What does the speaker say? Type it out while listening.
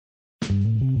Yes,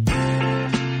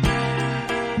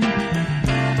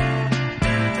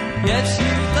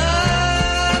 you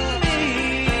love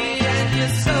me, and you're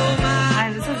so mine.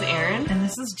 Hi, this is Erin. And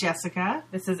this is Jessica.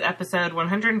 This is episode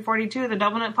 142 of the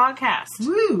Double Net Podcast.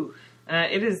 Woo!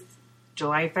 It is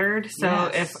July 3rd, so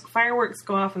Yes. if fireworks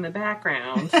go off in the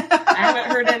background, I haven't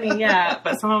heard any yet,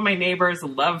 but some of my neighbors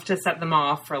love to set them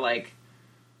off for, like,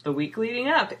 the week leading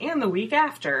up and the week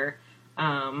after.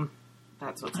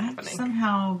 That's what's I've happening.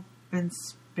 somehow been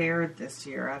spared this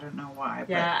year. I don't know why.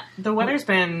 Yeah, the weather's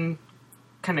been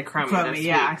kind of crummy this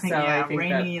week. I think, so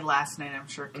rainy that, last night, I'm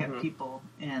sure, kept people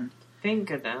in. thank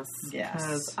goodness. Yes.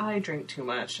 Because I drink too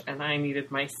much and I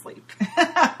needed my sleep.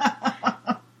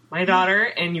 My daughter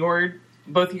and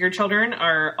both of your children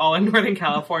are all in Northern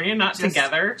California, not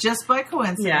together. Just by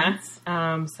coincidence.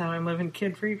 Yeah. So I'm living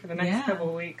kid-free for the next couple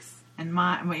of weeks. And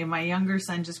my younger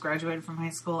son just graduated from high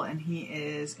school, and he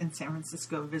is in San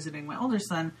Francisco visiting my older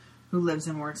son, who lives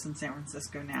and works in San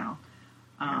Francisco now.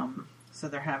 So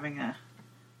they're having a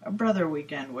brother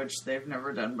weekend, which they've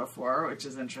never done before, which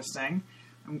is interesting.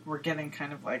 And we're getting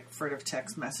kind of like furtive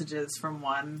text messages from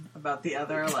one about the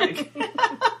other, like,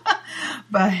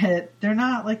 but they're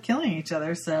not like killing each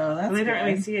other, so that's They don't good.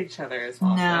 really see each other as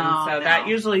often. No, so no. that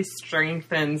usually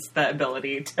strengthens the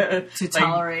ability to like,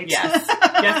 tolerate. Yes.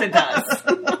 Yes, it does.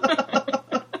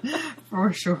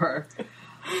 For sure.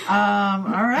 All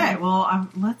right. Well,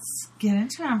 let's get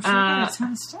into it. I'm sure we got a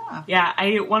ton of stuff. Yeah,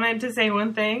 I wanted to say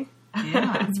one thing.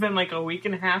 Yeah. It's been like a week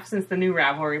and a half since the new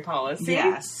Ravelry policy.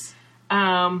 Yes.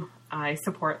 I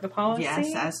support the policy.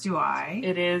 Yes, as do I.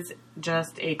 It is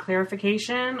just a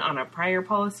clarification on a prior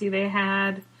policy they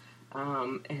had.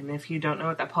 And if you don't know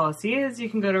what that policy is, you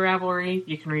can go to Ravelry.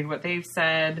 You can read what they've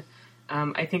said.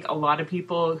 I think a lot of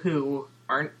people who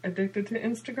aren't addicted to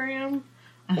Instagram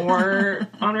or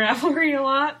on Ravelry a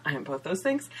lot, I am both those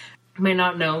things, may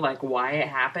not know like why it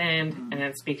happened. And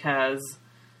it's because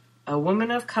a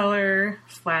woman of color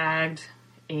flagged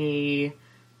a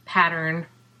pattern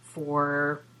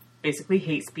for basically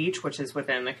hate speech, which is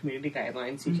within the community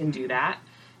guidelines. You can do that.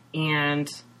 And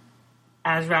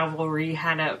as Ravelry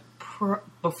had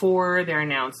before their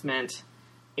announcement,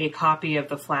 a copy of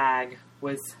the flag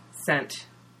was sent,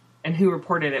 and who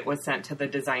reported it was sent to the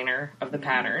designer of the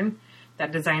pattern.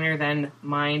 That designer then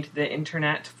mined the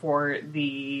internet for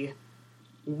the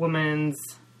woman's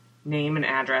name and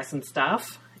address and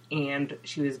stuff, and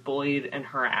she was bullied and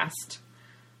harassed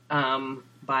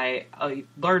by a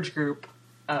large group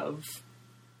of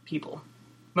people,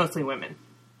 mostly women.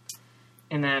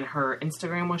 And then her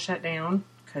Instagram was shut down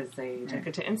because they took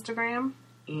it to Instagram,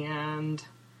 and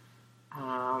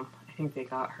I think they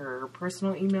got her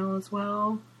personal email as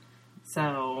well.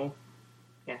 So,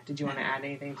 yeah, did you want to add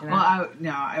anything to that?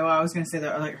 Well, I was going to say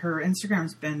that like her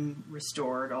Instagram's been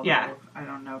restored, although I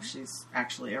don't know if she's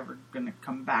actually ever going to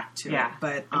come back to it.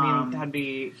 But I mean, that'd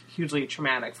be hugely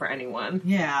traumatic for anyone.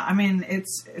 Yeah, I mean,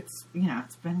 it's it's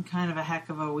been kind of a heck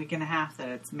of a week and a half that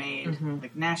it's made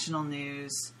like national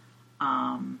news,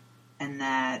 and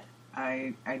that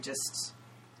I just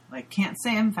like can't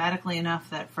say emphatically enough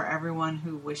that for everyone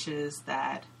who wishes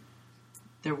that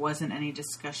there wasn't any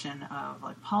discussion of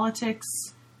like politics,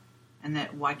 and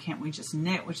that why can't we just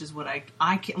knit, which is what I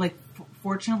can't, like,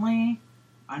 fortunately,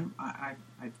 I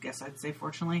guess I'd say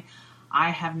fortunately, I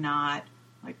have not,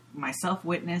 like, myself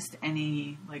witnessed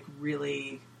any, like,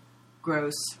 really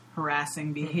gross,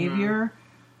 harassing behavior.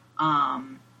 I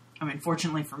mean,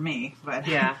 fortunately for me, but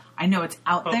yeah. I know it's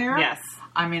out there. Yes.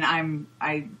 I mean,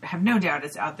 I have no doubt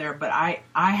it's out there, but I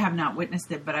have not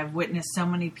witnessed it, but I've witnessed so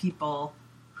many people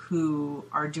who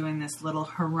are doing this little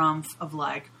harumph of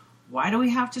like, why do we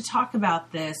have to talk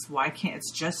about this? Why can't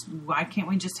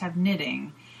we just have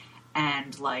knitting?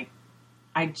 And like,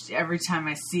 every time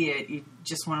I see it, you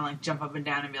just want to like jump up and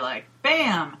down and be like,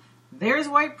 bam, there's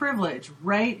white privilege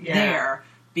right there.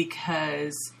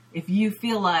 Because if you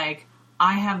feel like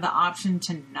I have the option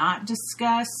to not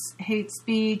discuss hate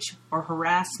speech or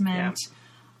harassment,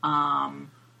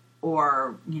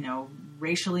 or,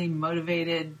 racially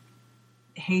motivated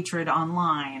hatred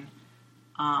online,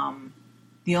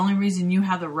 the only reason you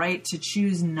have the right to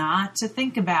choose not to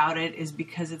think about it is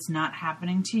because it's not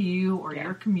happening to you or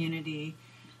your community.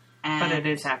 But it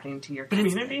is happening to your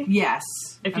community? Yes.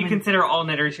 If you consider all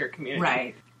knitters your community.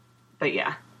 Right. But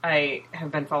yeah, I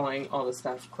have been following all this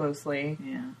stuff closely.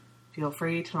 Yeah. Feel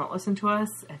free to not listen to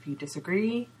us if you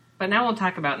disagree. But now we'll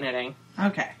talk about knitting.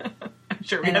 Okay. I'm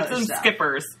sure we have some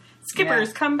skippers.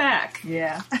 Skippers, come back.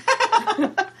 Yeah.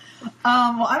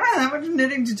 Well, I don't have that much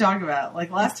knitting to talk about.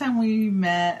 Like, last time we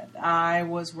met, I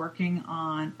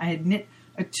had knit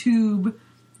a tube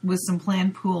with some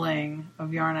planned pooling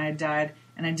of yarn I had dyed,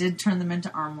 And I did turn them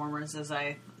into arm warmers as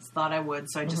I thought I would.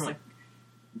 So I just like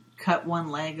cut one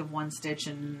leg of one stitch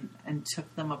and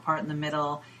took them apart in the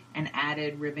middle and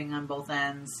added ribbing on both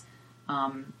ends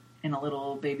in a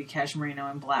little baby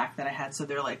cashmerino in black that I had. So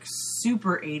they're like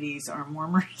super 80s arm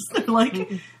warmers. They're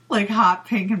like hot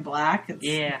pink and black. It's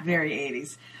very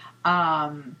 80s.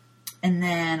 And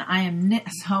then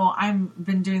I've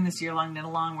been doing this year-long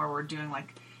knit-along where we're doing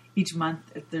like each month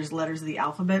there's letters of the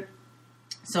alphabet.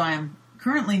 So I'm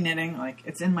currently knitting, like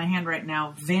it's in my hand right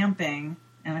now, Vamping,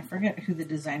 and I forget who the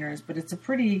designer is, but it's a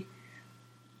pretty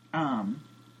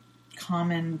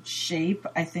common shape.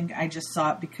 I think I just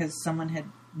saw it because someone had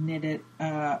knit it.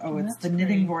 It's the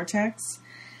Knitting Vortex.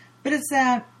 But it's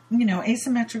that,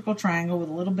 asymmetrical triangle with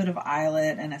a little bit of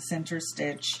eyelet and a center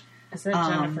stitch. Is that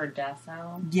Jennifer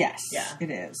Dassau? Yes, yeah,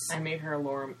 it is. I made her a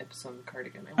Lorem Ipsum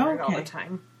cardigan. I wear it all the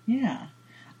time. Yeah.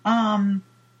 And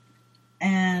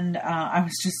I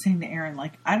was just saying to Erin,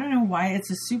 like, I don't know why it's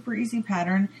a super easy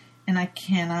pattern and I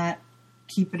cannot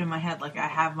keep it in my head. Like, I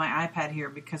have my iPad here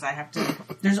because I have to,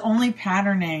 there's only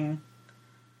patterning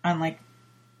on like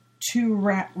 2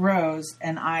 rows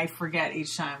and I forget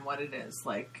each time what it is,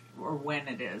 like, or when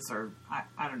it is, or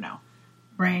I don't know.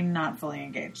 Brain not fully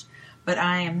engaged. But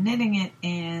I am knitting it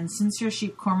in Sincere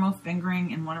Sheep Cormo fingering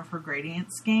in one of her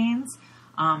gradient skeins.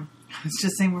 I was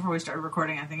just saying before we started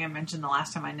recording, I think I mentioned the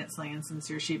last time I knit something in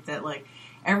Sincere Sheep that like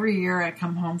every year I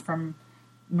come home from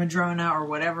Madrona or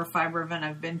whatever fiber event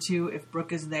I've been to, if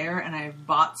Brooke is there and I've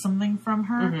bought something from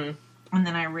her, and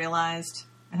then I realized,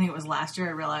 I think it was last year,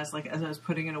 I realized like as I was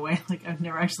putting it away, like I've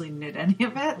never actually knit any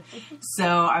of it.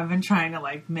 So I've been trying to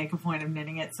like make a point of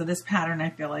knitting it. So this pattern I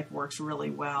feel like works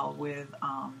really well with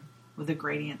a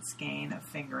gradient skein of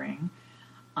fingering.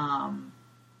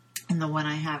 And the one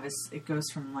I have it goes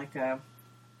from like a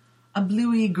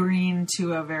bluey green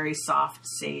to a very soft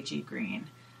sagey green.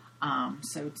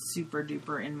 So it's super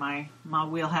duper in my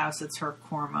wheelhouse. It's her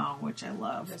Cormo, which I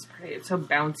love. That's pretty. It's so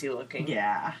bouncy looking.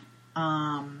 Yeah.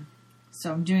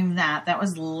 So I'm doing that. That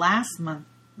was last month.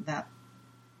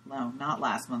 Not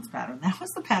last month's pattern. That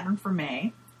was the pattern for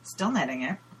May. Still knitting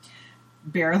it.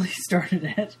 Barely started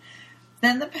it.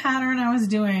 Then the pattern I was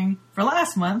doing for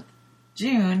last month,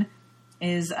 June,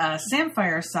 is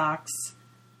Samphire Socks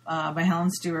by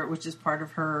Helen Stewart, which is part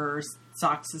of her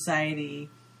Sock Society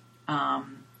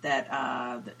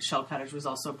that Shell Cottage was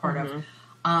also a part of.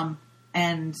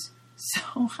 And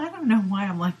so I don't know why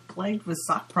I'm like plagued with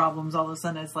sock problems all of a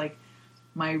sudden. It's like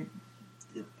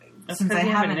since I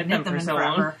haven't knit them in so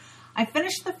forever. long. I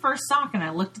finished the first sock and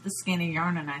I looked at the skein of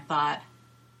yarn and I thought,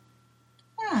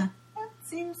 that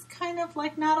seems kind of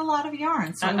like not a lot of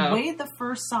yarn. So I weighed the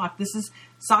first sock. This is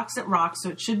Socks at Rock, so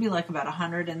it should be like about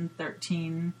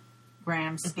 113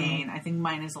 gram skein. I think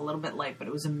mine is a little bit light, but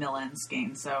it was a mill-end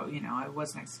skein, so, I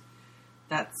wasn't,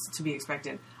 that's to be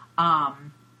expected. I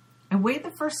weighed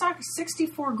the first sock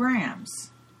 64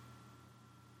 grams.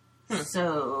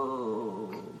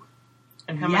 So...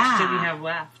 And how much did you have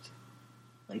left?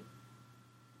 Like...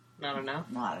 Not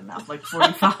enough? Not enough. Like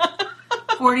 45...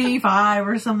 45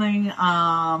 or something.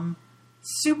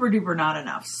 Super duper not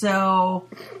enough. So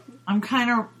I'm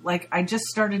kind of like, I just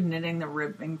started knitting the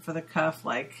ribbing for the cuff.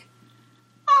 Like,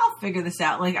 I'll figure this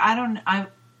out. Like,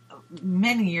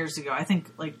 many years ago, I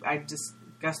think like I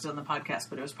discussed it on the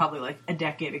podcast, but it was probably like a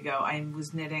decade ago. I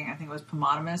was knitting, I think it was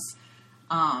Pomodamus,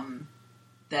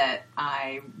 that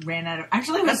I ran out of,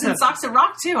 actually it was in Socks at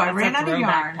Rock too. I ran out of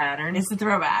yarn. Pattern. It's a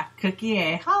throwback. Cookie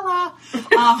A. Holla.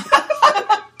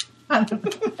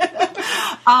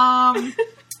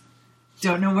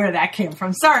 Don't know where that came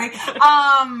from. Sorry.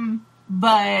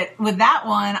 But with that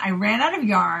one, I ran out of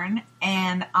yarn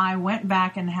and I went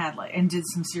back and did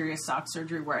some serious sock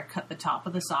surgery where I cut the top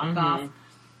of the sock off,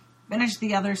 finished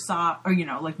the other sock, or,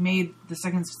 made the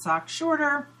second sock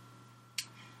shorter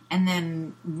and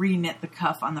then re-knit the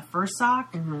cuff on the first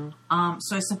sock.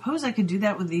 So I suppose I could do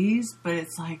that with these, but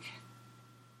it's like,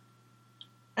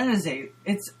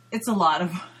 it's a lot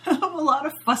of a lot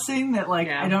of fussing that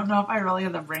I don't know if I really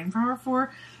have the brain power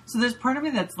for. So there's part of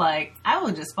me that's like, I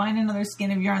will just find another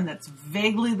skein of yarn that's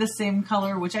vaguely the same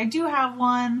color, which I do have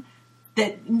one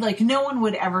that no one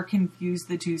would ever confuse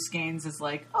the two skeins as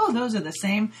like, oh, those are the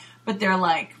same, but they're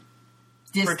like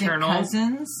distant fraternal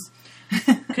cousins.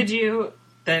 Could you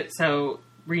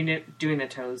re-knit doing the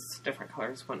toes different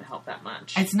colors wouldn't help that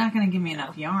much? It's not going to give me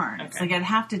enough yarn. Okay. It's like I'd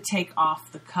have to take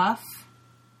off the cuff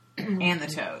and the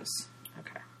toes.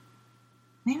 Okay.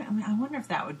 Maybe, I wonder if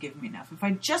that would give me enough. If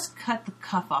I just cut the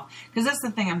cuff off. Because that's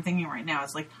the thing I'm thinking right now.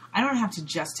 Is like, I don't have to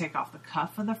just take off the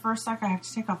cuff of the first sock. I have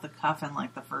to take off the cuff and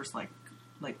the first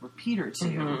repeat or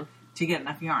two to get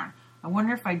enough yarn. I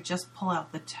wonder if I just pull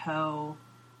out the toe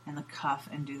and the cuff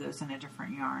and do those in a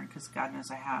different yarn, because God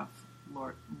knows I have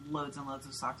loads and loads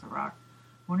of Socks of Rock.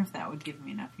 I wonder if that would give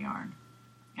me enough yarn.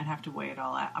 I'd have to weigh it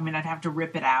all out. I mean, I'd have to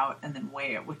rip it out and then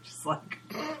weigh it, which is like,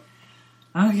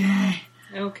 okay.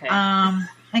 Okay.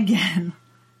 Again,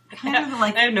 kind of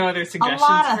like I have no other a suggestions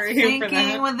lot of for you for thinking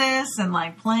that. with this and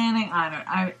like planning.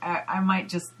 I might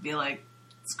just be like,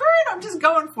 screw it, I'm just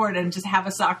going for it, and just have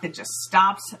a sock that just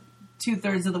stops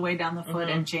 2/3 of the way down the foot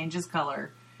and changes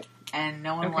color, and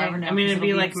no one will ever know. I mean, 'cause it'd be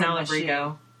it'll like inside my shoe.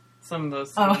 Malabrigo. Some of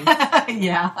those Oh, things.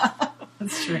 yeah,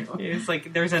 that's true. It's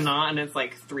like there's a knot and it's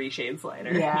like 3 shades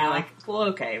lighter. Yeah. And you're like, well,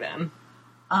 okay then.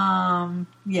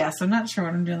 Yeah, so I'm not sure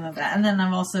what I'm doing with that. And then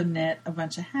I've also knit a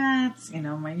bunch of hats,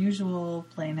 my usual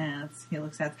plain hats,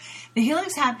 Helix hats. The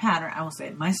Helix hat pattern, I will say,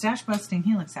 my stash busting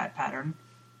Helix hat pattern,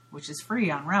 which is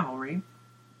free on Ravelry,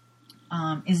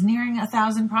 is nearing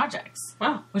 1,000 projects.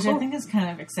 Wow. Which cool. I think is kind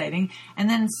of exciting. And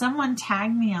then someone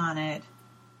tagged me on it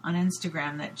on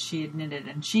Instagram that she had knitted,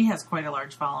 and she has quite a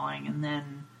large following. And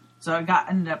then, so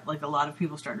ended up like a lot of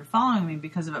people started following me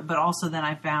because of it. But also then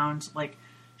I found like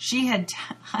she had,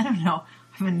 I don't know,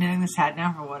 I've been knitting this hat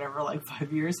now for whatever, like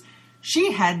 5 years.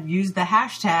 She had used the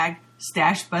hashtag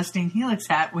stash busting Helix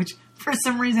hat, which for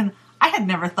some reason I had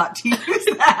never thought to use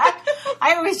that.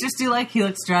 I always just do like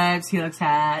Helix stripes, Helix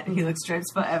hat, Helix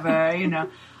stripes forever,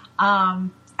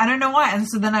 I don't know why. And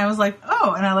so then I was like,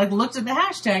 oh, and I like looked at the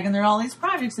hashtag, and there are all these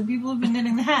projects of people who've been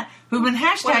knitting the hat, who've been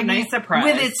hashtagging nice it surprise.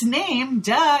 with its name.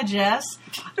 Duh, Jess.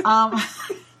 I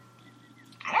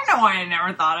don't know why I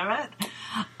never thought of it.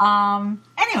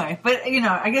 Anyway, but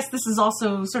I guess this is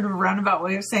also sort of a roundabout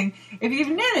way of saying, if you've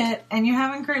knit it and you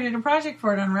haven't created a project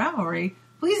for it on Ravelry,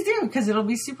 please do, because it'll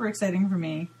be super exciting for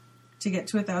me to get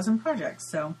to 1,000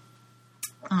 projects. So,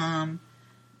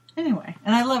 anyway,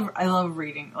 and I love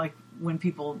reading, like, when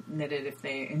people knit it, if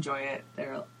they enjoy it,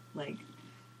 they're like,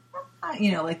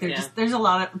 there's a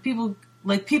lot of people,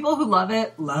 like, people who love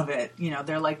it,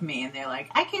 they're like me, and they're like,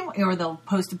 I can't, or they'll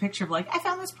post a picture of like, I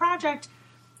found this project,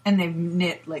 and they've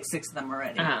knit like 6 of them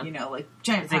already, like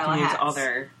giant They pile can of use hats. all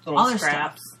their little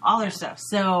scraps. All their stuff.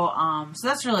 So, so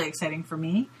that's really exciting for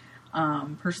me,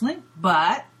 personally,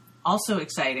 but also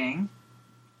exciting,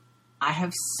 I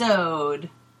have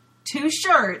sewed 2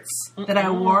 shirts that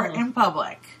I wore in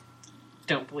public.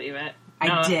 Don't believe it.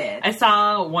 I did. I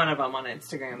saw one of them on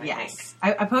Instagram, I think.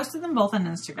 I posted them both on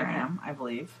Instagram, I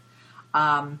believe.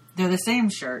 They're the same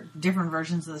shirt, different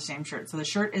versions of the same shirt. So the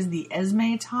shirt is the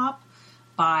Esme top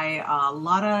by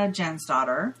Lotta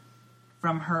Jensdottir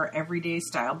from her Everyday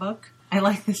Style book. I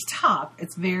like this top.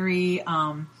 It's very,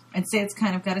 I'd say it's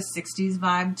kind of got a 60s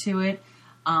vibe to it.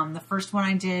 The first one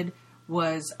I did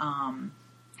was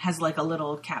has like a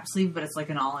little cap sleeve, but it's like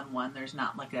an all-in-one. There's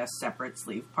not like a separate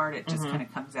sleeve part. It just kind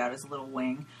of comes out as a little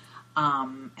wing.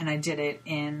 And I did it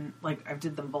in, like, I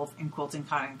did them both in quilting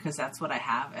cotton because that's what I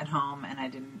have at home, and I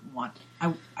didn't want,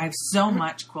 I have so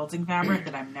much quilting fabric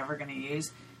that I'm never going to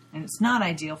use, and it's not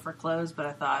ideal for clothes, but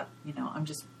I thought, I'm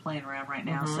just playing around right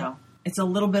now, so it's a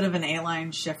little bit of an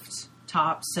A-line shift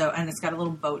top, and it's got a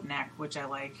little boat neck, which I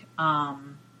like,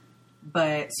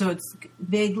 but, so it's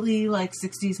vaguely, like,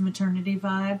 60s maternity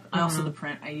vibe. Also, the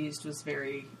print I used was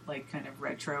very, like, kind of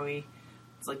retro-y.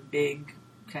 It's, like, big,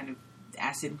 kind of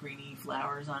acid greeny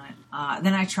flowers on it.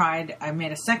 Then I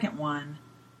made a second one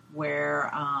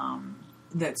where,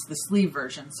 that's the sleeve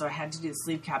version. So I had to do the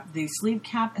sleeve cap. The sleeve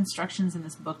cap instructions in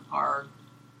this book are,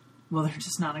 well, they're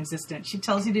just non-existent. She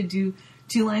tells you to do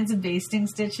 2 lines of basting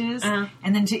stitches and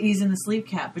then to ease in the sleeve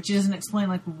cap, but she doesn't explain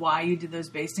like why you did those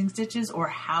basting stitches or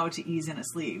how to ease in a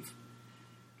sleeve.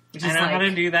 Which is I know how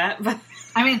to do that, but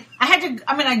I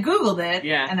Googled it,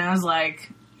 Yeah. and I was like,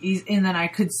 and then I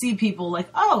could see people like,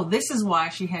 oh, this is why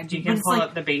she had you but can it's pull like,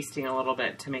 up the basting a little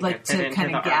bit to make like it fit to into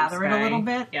kind the of gather it a arm little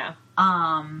sky. bit. Yeah.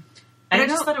 But I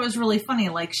just thought it was really funny.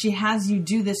 Like, she has you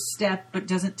do this step, but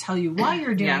doesn't tell you why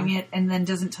you're doing it, and then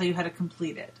doesn't tell you how to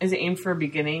complete it. Is it aimed for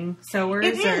beginning sewers?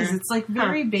 It is. Or? It's like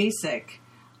very basic.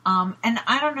 And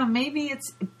I don't know, maybe it's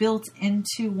built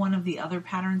into one of the other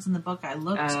patterns in the book. I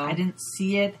looked, I didn't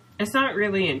see it. It's not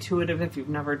really intuitive if you've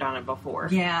never done it before.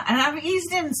 Yeah, and I've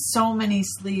eased in so many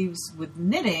sleeves with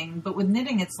knitting, but with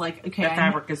knitting it's like, okay, The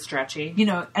fabric is stretchy.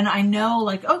 and I know,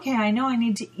 like, okay, I know I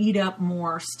need to eat up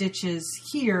more stitches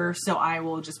here, so I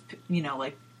will just,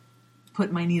 like,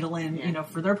 put my needle in,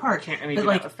 for their part. Can't really but, do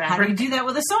like, that with how do you fabric. do that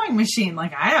with a sewing machine?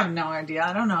 Like, I have no idea.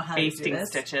 I don't know how to do Basting this.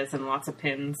 stitches and lots of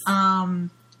pins.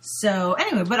 So,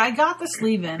 anyway, but I got the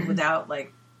sleeve in without,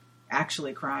 like,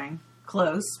 actually crying.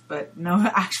 Close, but no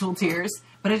actual tears.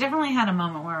 But I definitely had a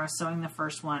moment where I was sewing the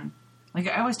first one. Like,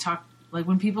 I always talk, like,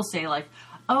 when people say, like,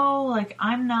 oh, like,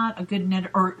 I'm not a good knitter,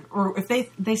 or if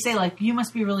they say, like, you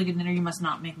must be a really good knitter, you must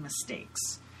not make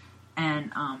mistakes.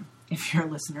 And if you're a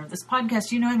listener of this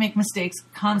podcast, you know I make mistakes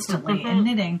constantly in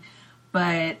knitting.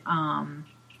 But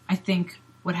I think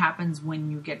what happens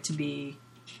when you get to be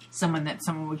someone that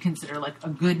someone would consider, like, a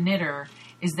good knitter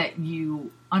is that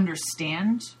you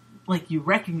understand, like, you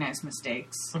recognize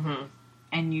mistakes,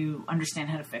 and you understand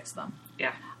how to fix them.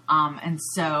 Yeah. And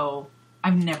so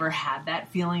I've never had that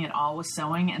feeling at all with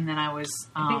sewing. And then I was...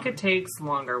 I think it takes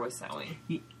longer with sewing.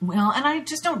 Well, and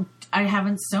I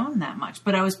haven't sewn that much.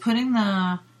 But I was putting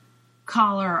the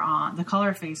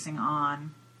collar facing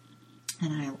on,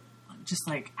 and I just,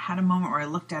 like, had a moment where I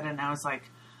looked at it and I was like,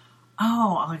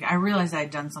 oh, like, I realized I had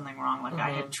done something wrong. Like,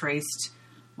 I had traced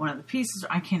one of the pieces.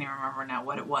 I can't even remember now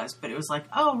what it was. But it was like,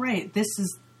 oh, right, this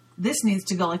needs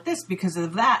to go like this because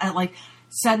of that. And, like...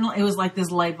 Suddenly, it was like this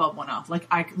light bulb went off. Like,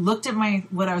 I looked at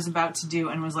what I was about to do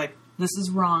and was like, this is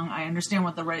wrong. I understand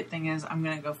what the right thing is. I'm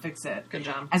going to go fix it. Good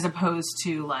job. As opposed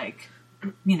to, like,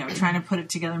 you know, trying to put it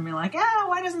together and be like,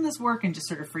 why doesn't this work? And just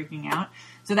sort of freaking out.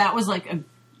 So that was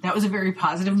a very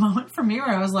positive moment for me where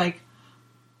I was like,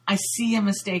 I see a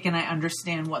mistake and I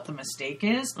understand what the mistake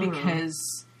is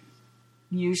because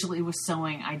usually with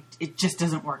sewing, it just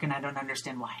doesn't work and I don't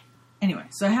understand why. Anyway,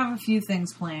 so I have a few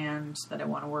things planned that I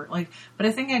want to work but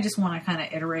I think I just want to kind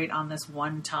of iterate on this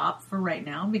one top for right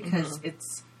now because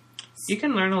it's... You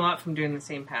can learn a lot from doing the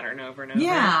same pattern over and over.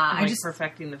 Yeah. And, like,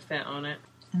 perfecting the fit on it.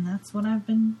 And that's what I've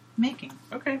been making.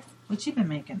 Okay. What you been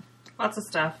making? Lots of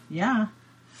stuff. Yeah.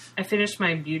 I finished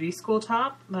my beauty school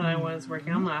top that I was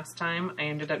working on last time. I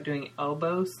ended up doing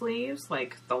elbow sleeves,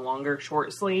 like the longer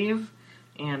short sleeve,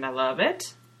 and I love it.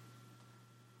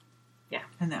 Yeah.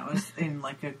 And that was in,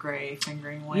 like, a gray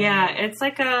fingering way. Yeah, it's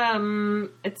like,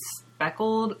 it's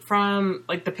speckled from,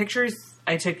 like, the pictures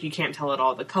I took, you can't tell at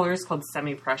all. The color is called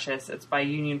Semi-Precious. It's by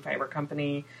Union Fiber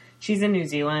Company. She's in New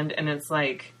Zealand, and it's,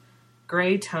 like,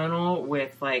 gray tonal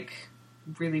with, like,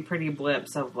 really pretty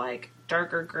blips of, like,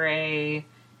 darker gray,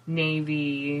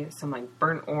 navy, some, like,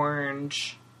 burnt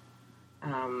orange,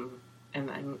 and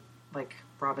then, like,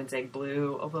 robin's egg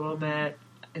blue a little bit.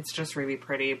 It's just really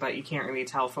pretty, but you can't really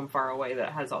tell from far away that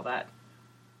it has all that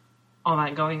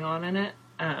going on in it.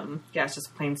 Yeah, it's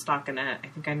just plain stockinette. I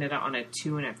think I knit it on a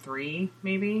 2 and a 3,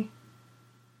 maybe.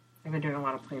 I've been doing a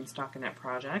lot of plain stockinette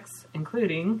projects,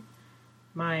 including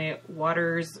my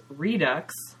Waters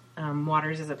Redux.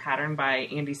 Waters is a pattern by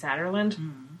Andy Satterland.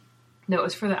 That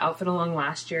was for the outfit along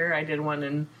last year. I did one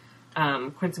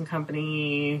in Quince &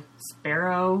 Company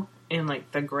Sparrow in,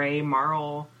 like, the gray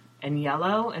marl and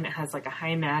yellow, and it has, like, a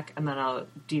high neck and then a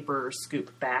deeper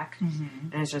scoop back.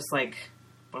 And it's just, like,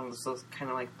 one of those kind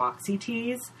of, like, boxy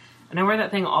tees. And I wear that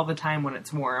thing all the time when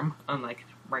it's warm, unlike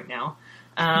right now.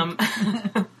 And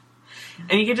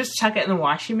you can just chuck it in the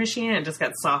washing machine, and it just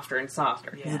gets softer and softer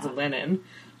because it's linen.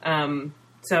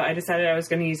 So I decided I was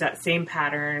going to use that same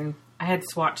pattern. I had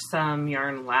swatched some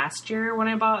yarn last year when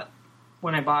I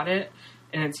bought it,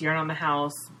 and it's Yarn on the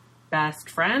House Best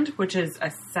Friend, which is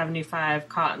a 75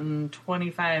 cotton,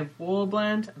 25 wool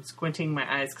blend. I'm squinting my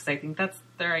eyes because I think that's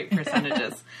the right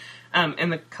percentages.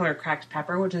 And the color Cracked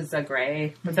Pepper, which is a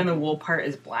gray, but then the wool part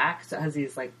is black, so it has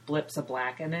these, like, blips of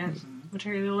black in it, which I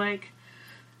really like.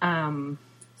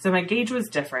 So my gauge was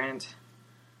different,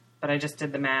 but I just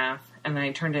did the math, and then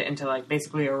I turned it into, like,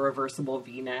 basically a reversible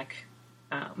V-neck,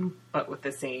 but with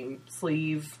the same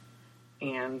sleeve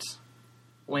and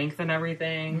length and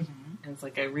everything. And it's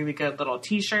like a really good little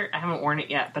t-shirt. I haven't worn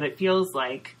it yet, but it feels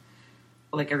like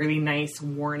a really nice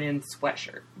worn-in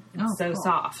sweatshirt. It's so cool.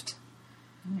 Soft.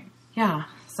 Nice. Yeah,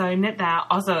 so I knit that.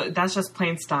 Also, that's just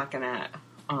plain stockinette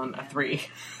on a 3.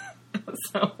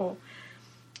 So,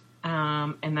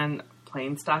 and then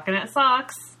plain stockinette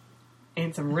socks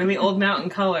in some really old mountain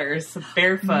colors,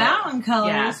 barefoot. Mountain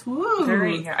colors? Yeah. Woo! They're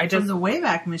right here. From the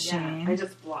Wayback Machine. I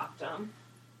just blocked them.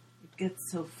 It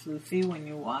gets so floofy when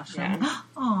you wash Yeah. them.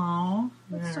 Aw,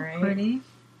 that's so Right. pretty.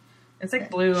 It's like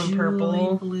blue and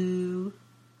purple. Julie blue.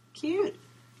 Cute.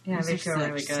 Yeah, Those they are feel such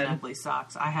really good. snuggly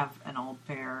socks. I have an old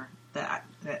pair that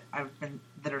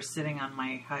are sitting on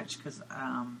my hutch because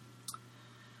I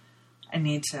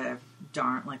need to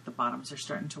darn, like, the bottoms are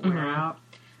starting to wear out.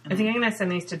 I think I'm going to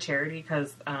send these to charity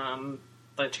because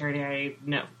the charity I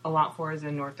knit a lot for is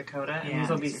in North Dakota. And these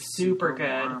will be these are super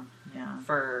good warm. Yeah.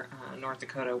 for North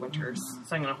Dakota winters.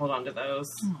 So I'm going to hold on to those.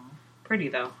 Pretty,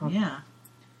 though. Yeah.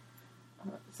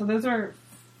 So those are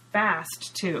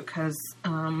fast, too, because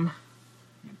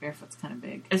Your barefoot's kind of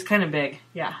big. it's kind of big.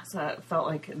 Yeah, so it felt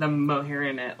like the mohair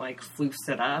in it, like, floofs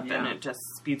it up, and Yeah. it just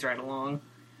speeds right along.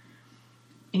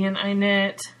 And I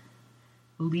knit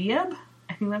Lieb.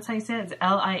 I think that's how you say it. It's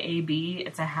Liab.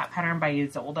 It's a hat pattern by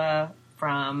Isolde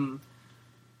from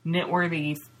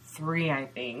Knitworthy 3, I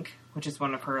think, which is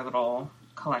one of her little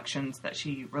collections that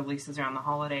she releases around the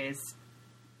holidays.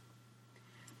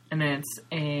 And it's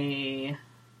a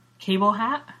cable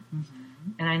hat,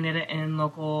 and I knit it in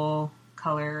local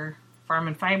color Farm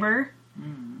and Fiber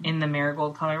in the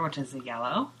marigold color, which is a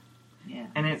yellow. Yeah.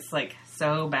 And it's like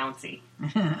so bouncy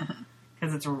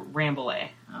because it's Rambouillet.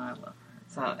 Oh, I love her.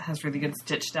 So it has really good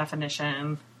stitch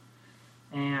definition.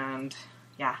 And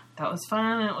yeah, that was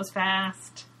fun. It was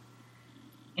fast.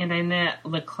 And I knit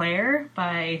Leclerc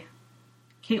by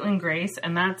Caitlin Grace.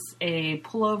 And that's a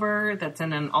pullover that's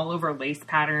in an all over lace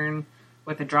pattern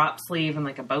with a drop sleeve and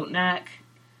like a boat neck.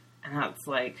 And that's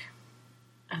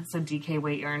a DK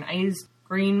weight yarn. I used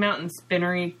Green Mountain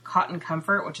Spinnery Cotton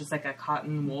Comfort, which is like a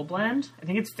cotton wool blend. I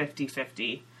think it's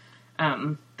 50-50.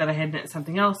 That I had knit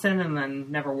something else in and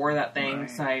then never wore that thing. Right.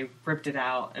 So I ripped it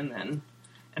out and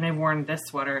I've worn this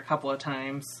sweater a couple of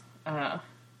times.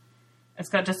 It's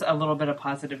got just a little bit of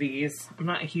positive ease. I'm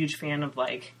not a huge fan of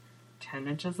 10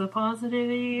 inches of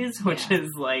positive ease, which is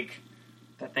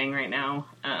the thing right now.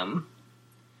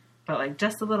 But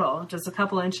just a little, just a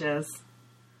couple inches.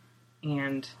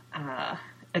 And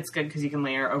it's good because you can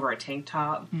layer over a tank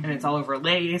top and it's all over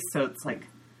lace. So it's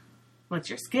lets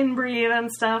your skin breathe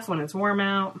and stuff when it's warm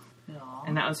out. Aww.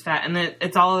 And that was fat. And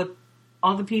it's all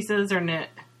the pieces are knit.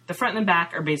 The front and the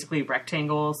back are basically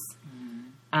rectangles,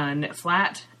 knit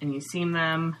flat, and you seam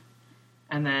them,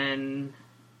 and then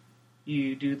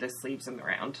you do the sleeves in the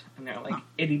round, and they're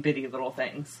itty bitty little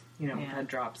things, with a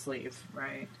drop sleeve.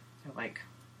 Right. They're I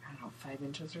don't know, 5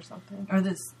 inches or something. Or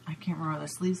I can't remember the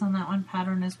sleeves on that one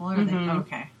pattern as well. Or they?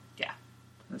 Okay. Yeah.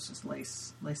 There's just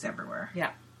lace everywhere.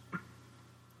 Yeah.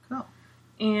 Cool.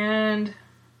 And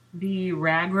the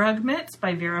Rag Rug Mitts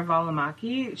by Vera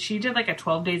Valimaki. She did a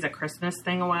 12 Days of Christmas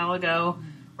thing a while ago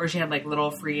where she had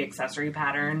little free accessory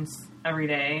patterns every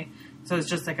day. So it's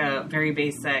just a very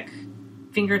basic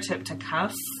fingertip to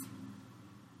cuff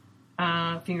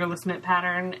fingerless mitt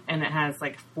pattern, and it has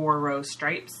 4-row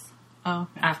stripes Oh,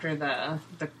 okay. after the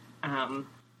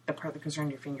part that goes around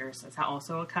your fingers. Is that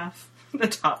also a cuff? The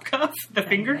top cuff? The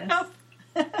finger Yes. cuff?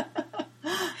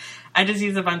 I just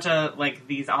use a bunch of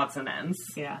these odds and ends.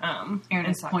 Yeah. Erin Erin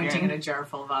is pointing at a jar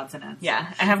full of odds and ends.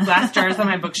 Yeah, I have glass jars on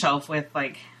my bookshelf with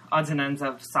odds and ends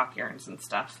of sock yarns and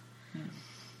stuff.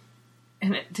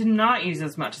 And it did not use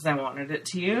as much as I wanted it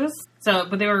to use. So,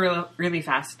 but they were really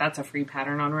fast. That's a free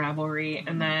pattern on Ravelry.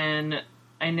 And then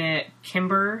I knit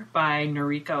Kimber by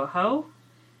Noriko Ho.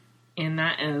 And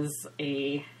that is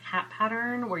a hat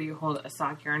pattern where you hold a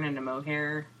sock yarn and a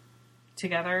mohair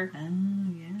together. Oh,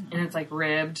 yeah. And it's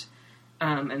ribbed.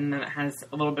 And then it has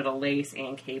a little bit of lace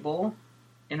and cable.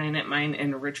 And I knit mine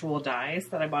in Ritual Dyes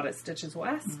that I bought at Stitches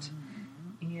West.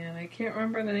 And I can't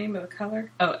remember the name of the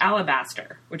color. Oh,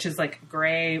 Alabaster, which is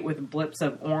gray with blips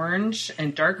of orange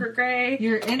and darker gray.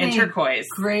 You're in and a turquoise.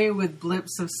 gray with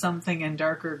blips of something and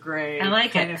darker gray. I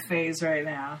like kind it. of phase right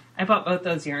now. I bought both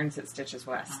those yarns at Stitches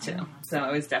West too. So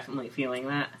I was definitely feeling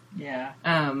that. Yeah.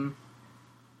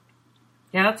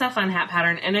 Yeah, that's a fun hat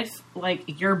pattern. And if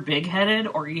you're big headed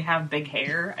or you have big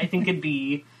hair, I think it'd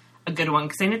be a good one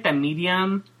because I knit the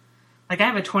medium. I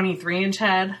have a 23-inch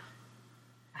head.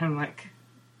 I'm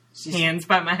hands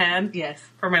by my head. Yes.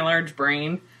 For my large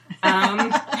brain.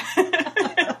 And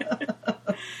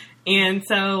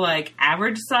so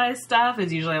average size stuff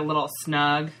is usually a little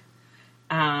snug.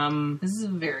 This is a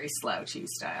very slouchy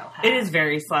style hat. It is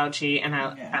very slouchy and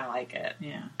I like it.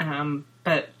 Yeah.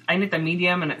 But I knit the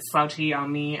medium and it's slouchy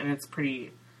on me and it's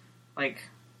pretty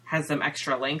has some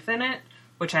extra length in it,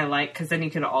 which I like because then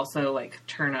you could also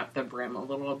turn up the brim a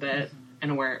little bit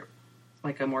and wear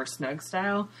a more snug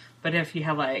style. But if you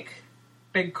have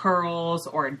big curls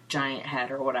or a giant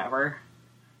head or whatever,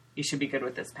 you should be good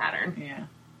with this pattern. Yeah.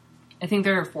 I think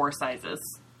there are 4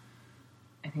 sizes.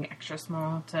 I think extra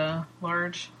small to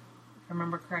large, if I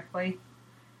remember correctly.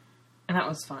 And that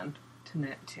was fun to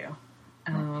knit too.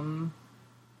 I'm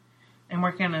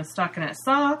working on a stockinette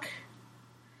sock.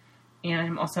 And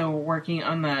I'm also working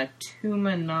on the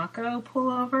Tumanako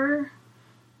pullover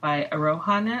by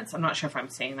Aroha Knits. I'm not sure if I'm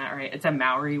saying that right. It's a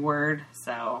Maori word,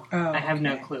 so I have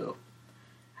no clue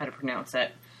how to pronounce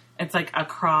it. It's a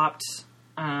cropped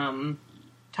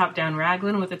top-down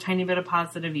raglan with a tiny bit of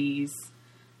positive ease.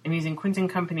 I'm using Quinton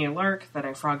Company Lark that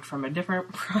I frogged from a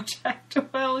different project a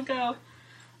while ago.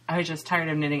 I was just tired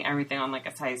of knitting everything on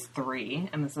a size 3,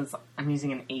 and I'm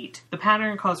using an 8. The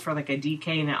pattern calls for a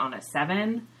DK knit on a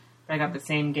 7, but I got the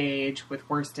same gauge with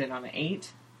worsted on an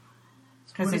 8.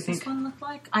 because What I does think this one look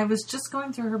like? I was just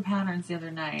going through her patterns the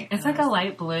other night. it's like a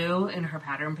light blue in her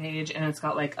pattern page, and it's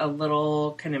got like a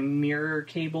little kind of mirror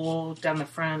cable down the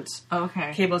front,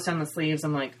 Okay. cables down the sleeves,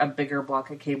 and like a bigger block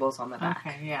of cables on the back.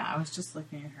 Okay, yeah. I was just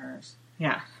looking at hers.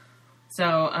 Yeah. So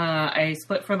I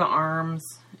split for the arms,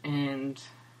 and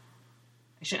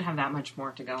I shouldn't have that much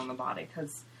more to go on the body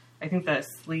because I think the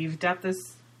sleeve depth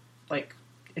is like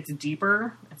it's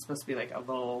deeper. It's supposed to be like a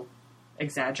little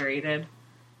exaggerated.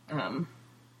 I don't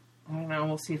know.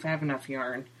 We'll see if I have enough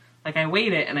yarn. Like I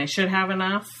weighed it, and I should have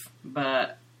enough,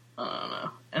 but I don't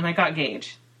know. And I got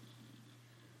gauge.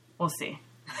 We'll see.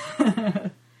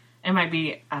 It might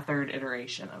be a third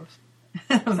iteration of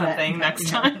something next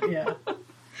time. Yeah.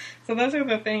 So those are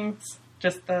the things,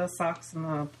 just the socks and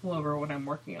the pullover, what I'm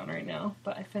working on right now.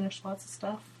 But I finished lots of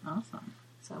stuff. Awesome.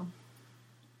 So,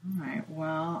 All right.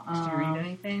 Well, did you read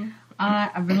anything?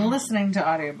 I've been listening to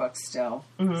audiobooks still.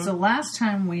 Mhm. So last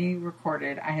time we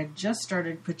recorded, I had just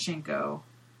started Pachinko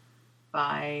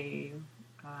by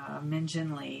Min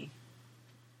Jin Lee.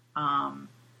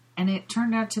 And it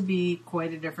turned out to be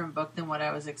quite a different book than what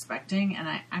I was expecting, and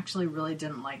I actually really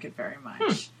didn't like it very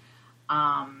much.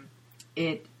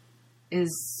 It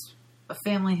is a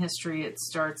family history. It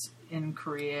starts in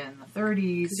Korea in the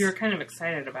 30s. Because you were kind of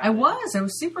excited about I it.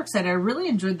 was super excited. I really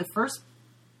enjoyed the first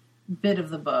bit of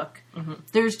the book. Mhm.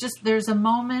 There's a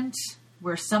moment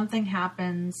where something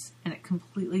happens and it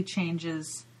completely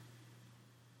changes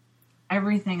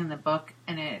everything in the book,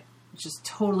 and it just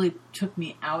totally took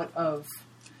me out of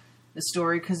the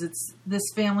story because it's this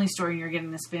family story and you're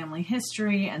getting this family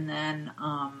history, and then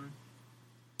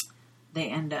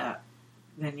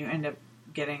you end up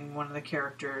getting one of the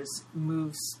characters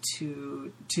moves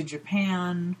to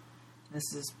Japan.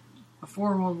 This is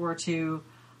before World War II.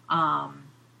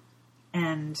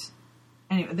 And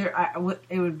anyway,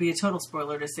 it would be a total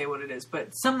spoiler to say what it is,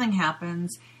 but something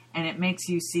happens and it makes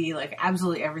you see like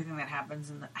absolutely everything that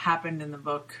happened in the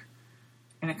book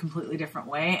in a completely different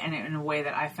way, and in a way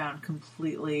that I found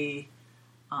completely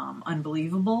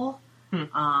unbelievable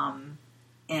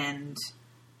and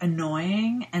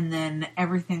annoying. And then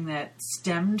everything that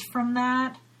stemmed from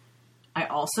that, I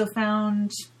also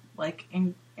found like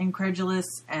incredulous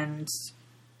and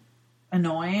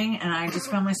annoying, and I just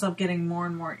found myself getting more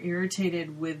and more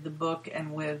irritated with the book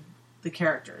and with the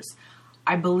characters.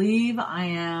 I believe I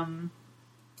am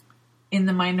in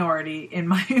the minority in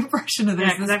my impression of this.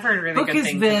 Yeah, because I've heard really book good has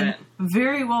things been of it.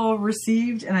 very well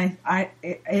received, and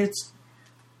it's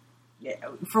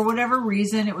for whatever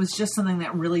reason, it was just something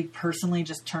that really personally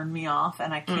just turned me off,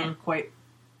 and I can't quite.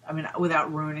 I mean,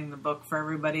 without ruining the book for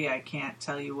everybody, I can't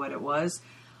tell you what it was.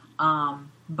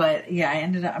 But yeah,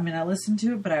 I listened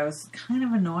to it, but I was kind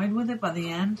of annoyed with it by the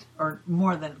end, or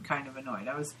more than kind of annoyed.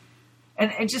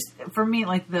 And it just, for me,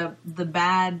 like the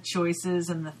bad choices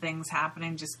and the things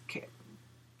happening just,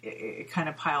 it kind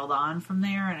of piled on from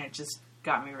there, and it just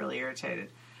got me really irritated.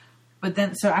 But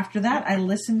then, so after that, I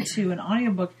listened to an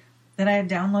audiobook that I had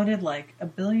downloaded like a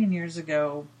billion years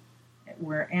ago,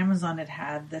 where Amazon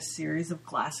had this series of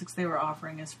classics they were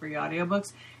offering as free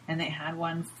audiobooks, and they had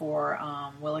one for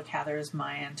Willa Cather's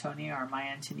My Antonia or My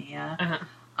Antonia.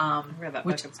 I read that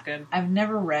which book. It's good. I've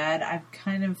never read. I've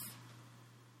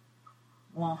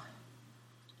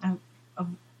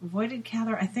avoided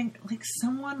Cather. I think like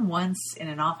someone once in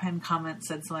an offhand comment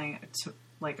said something to,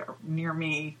 like near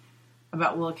me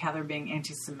about Willa Cather being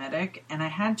anti-Semitic, and I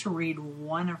had to read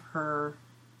one of her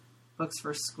books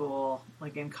for school,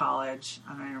 like in college.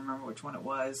 I don't even remember which one it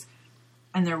was.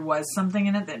 And there was something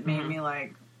in it that made me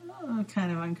like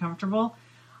kind of uncomfortable.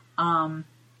 And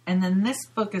then this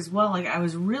book as well, like I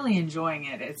was really enjoying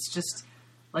it. It's just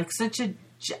like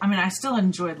I still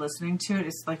enjoyed listening to it.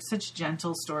 It's like such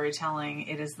gentle storytelling.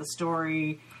 It is the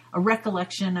story, a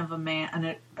recollection of a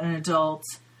man, an adult,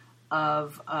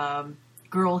 of a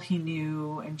girl he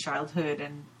knew in childhood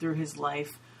and through his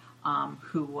life,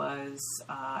 who was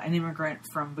an immigrant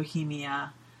from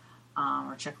Bohemia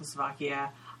or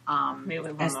Czechoslovakia,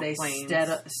 as they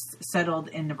settled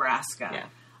in Nebraska.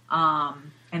 Yeah.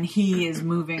 And he is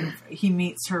moving. He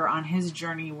meets her on his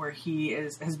journey where he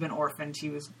has been orphaned.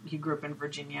 He grew up in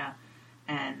Virginia,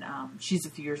 and she's a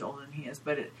few years older than he is.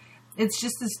 But it's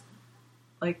just this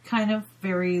like kind of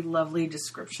very lovely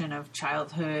description of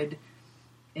childhood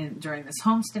during this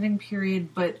homesteading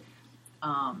period. But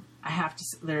I have to.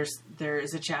 There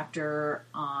is a chapter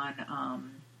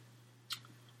on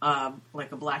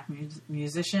like a black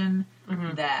musician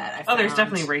that I found, there's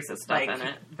definitely racist stuff in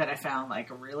it that I found like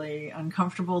really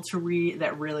uncomfortable to read.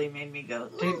 That really made me go.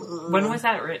 When was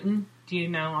that written? Do you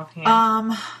know offhand?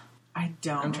 I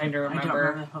don't. I'm trying to remember. I don't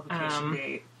remember the publication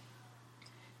date.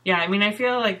 Yeah, I mean, I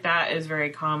feel like that is very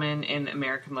common in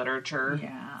American literature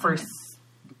Yeah, for I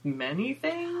mean- many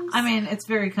things. I mean, it's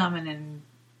very common in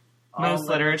all Most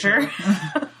literature.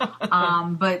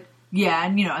 But yeah,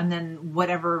 and and then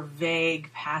whatever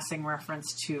vague passing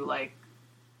reference to like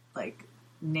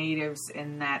natives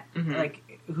in that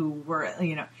like who were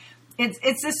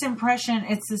it's this impression,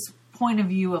 it's this point of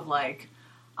view of like,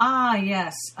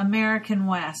 yes, American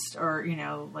West, or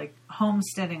like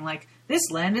homesteading, like this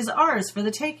land is ours for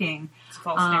the taking. It's a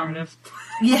false narrative.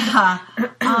 Yeah.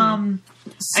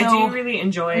 So I do really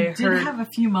enjoy I did have a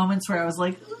few moments where I was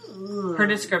like, "Ugh," her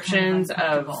descriptions kind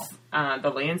of of uncomfortable. the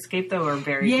landscape, though, are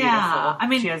very Yeah, beautiful. I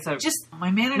mean, she has just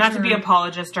my manager. not to be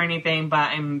apologist or anything,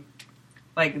 but I'm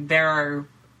like, there are,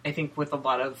 I think, with a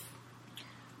lot of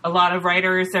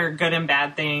writers, there are good and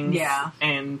bad things. Yeah.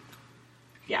 And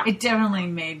yeah, It definitely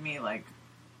made me like,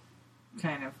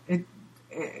 kind of it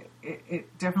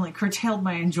definitely curtailed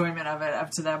my enjoyment of it up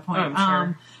to that point. Oh, I'm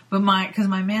sure. But because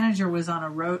my manager was on a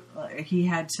road, he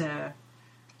had to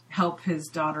help his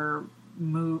daughter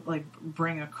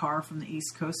bring a car from the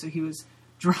East Coast, so he was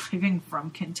driving from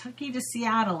Kentucky to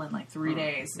Seattle in like 3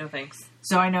 days. no thanks.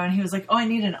 So I know, and he was like, "Oh, I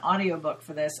need an audiobook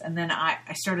for this." And then I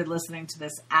started listening to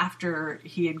this after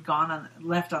he had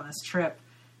left on this trip.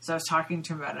 So I was talking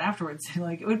to him about it afterwards.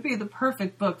 Like, it would be the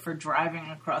perfect book for driving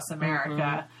across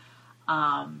America.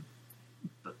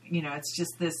 But, it's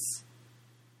just this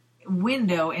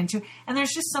window into, and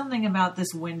there's just something about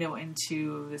this window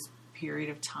into this period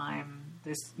of time,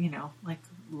 this, like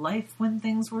life when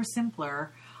things were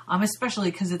simpler, especially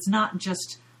because it's not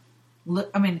just,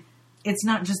 it's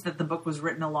not just that the book was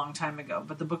written a long time ago,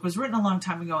 but the book was written a long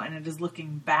time ago, and it is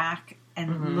looking back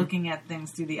and looking at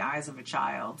things through the eyes of a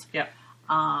child. Yep.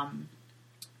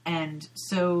 And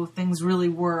so things really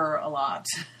were a lot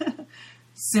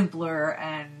simpler,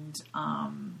 and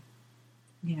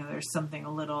there's something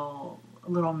a little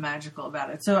magical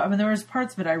about it. So there was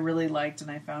parts of it I really liked, and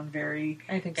I found very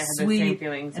I think I had sweet the same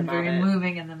feelings and about very it.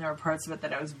 moving, and then there were parts of it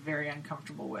that I was very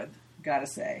uncomfortable with, gotta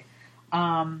say.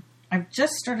 I've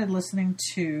just started listening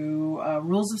to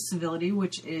Rules of Civility,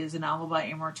 which is a novel by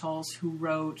Amor Towles, who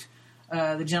wrote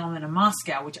The Gentleman in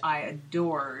Moscow, which I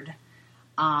adored.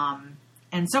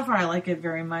 And so far I like it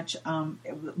very much,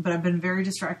 but I've been very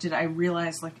distracted. I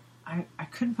realized, like, I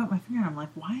couldn't put my finger on it. I'm like,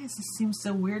 why does this seem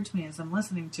so weird to me as I'm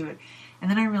listening to it? And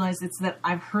then I realized it's that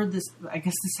I've heard this, I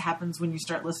guess this happens when you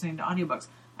start listening to audiobooks.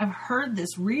 I've heard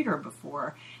this reader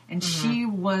before, and she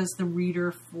was the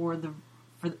reader for the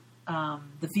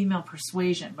Female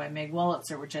Persuasion by Meg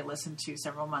Wolitzer, which I listened to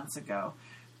several months ago.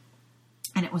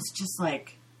 And it was just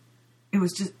like, it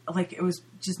was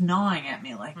just gnawing at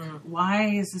me. Like,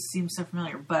 why does this seem so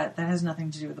familiar? But that has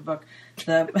nothing to do with the book.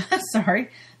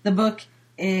 The book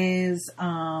is,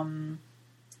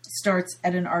 starts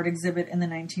at an art exhibit in the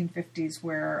 1950s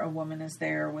where a woman is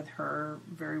there with her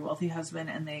very wealthy husband,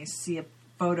 and they see a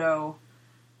photo,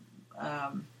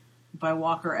 by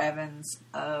Walker Evans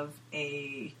of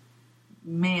a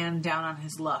man down on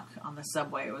his luck on the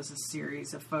subway. It was a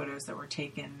series of photos that were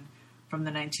taken from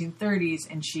the 1930s,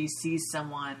 and she sees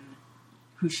someone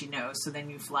who she knows. So then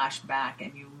you flash back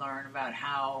and you learn about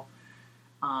how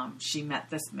she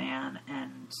met this man,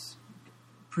 and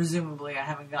presumably, I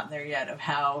haven't gotten there yet, of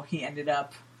how he ended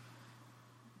up,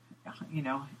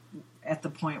 at the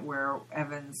point where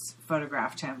Evans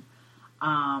photographed him.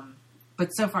 But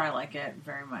so far, I like it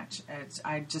very much. It's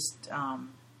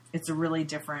a really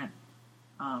different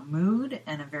mood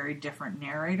and a very different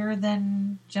narrator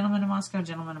than Gentleman in Moscow.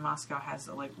 Gentleman in Moscow has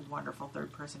a wonderful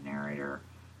third-person narrator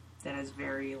that is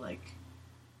very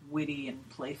witty and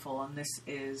playful, and this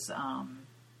is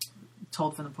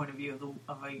told from the point of view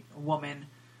of a woman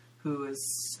who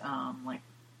is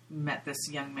met this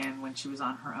young man when she was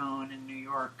on her own in New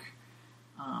York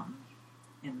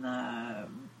in the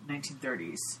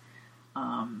 1930s.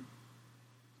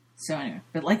 So anyway,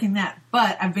 but liking that.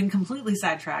 But I've been completely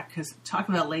sidetracked because, talk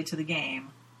about late to the game,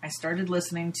 I started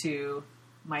listening to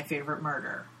My Favorite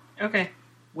Murder. Okay.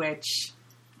 Which,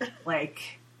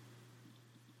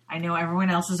 I know everyone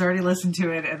else has already listened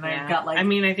to it, and they've got I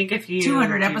think if you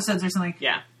 200 episodes or something.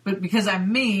 Yeah. But because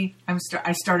I'm me, I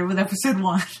started with episode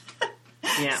 1.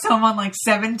 Yeah. So I'm on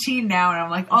 17 now, and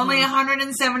I'm only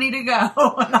 170 to go,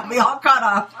 and I'll be all caught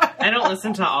up. I don't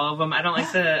listen to all of them. I don't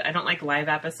like live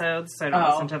episodes, so I don't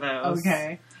listen to those.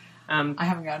 Okay. I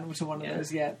haven't gotten to one of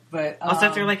those yet, but also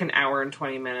if they're an hour and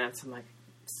 20 minutes, I'm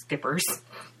skippers.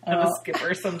 I'm a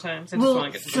skipper sometimes. I just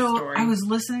want to get to the story. I was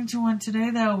listening to one today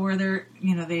though, where they're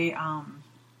they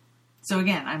so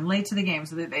again, I'm late to the game.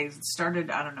 So they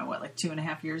started, I don't know what,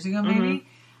 2.5 years ago maybe,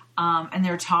 and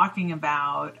they're talking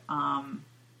about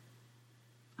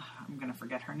I'm going to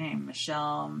forget her name,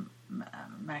 Michelle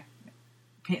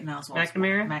Patton Oswalt's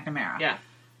McNamara? Yeah.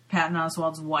 Patton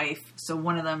Oswalt's wife. So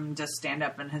one of them does stand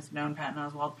up and has known Patton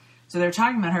Oswalt. So they're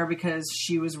talking about her because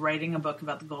she was writing a book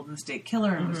about the Golden State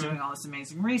Killer and was doing all this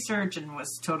amazing research and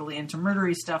was totally into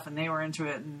murdery stuff, and they were into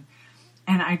it. And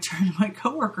I turned to my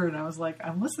coworker and I was like,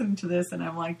 I'm listening to this and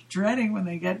I'm like dreading when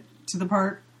they get to the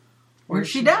part where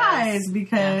she dies,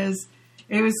 because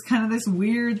it was kind of this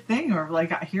weird thing of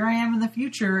like, here I am in the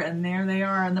future and there they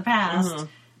are in the past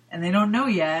and they don't know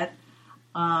yet.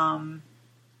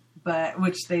 But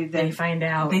which they find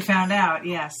out. They found out,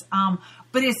 yes.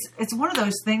 But it's one of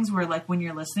those things where like when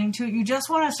you're listening to it, you just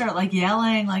want to start like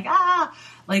yelling, like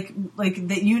like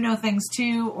that you know things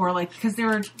too, or like because they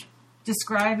were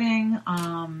describing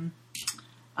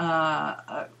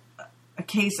a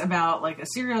case about like a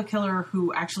serial killer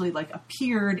who actually like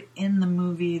appeared in the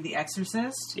movie The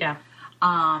Exorcist. Yeah.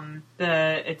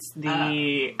 It's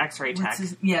the X-ray tech.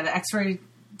 The X-ray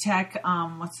tech.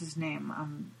 What's his name?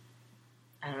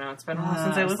 I don't know. It's been a while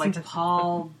since I listened like to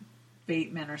Paul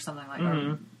Bateman or something like that.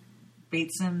 Or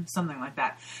Bateson, something like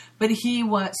that. But he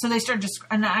was... So they started...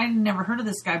 and I never heard of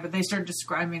this guy, but they started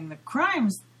describing the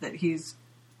crimes that he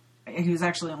was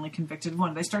actually only convicted of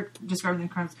one. They start describing the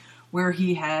crimes where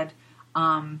he had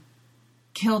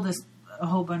killed a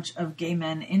whole bunch of gay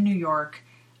men in New York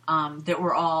that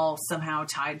were all somehow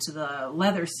tied to the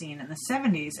leather scene in the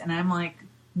 70s. And I'm like,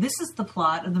 this is the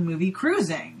plot of the movie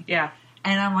Cruising. Yeah.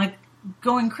 And I'm like...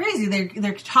 going crazy.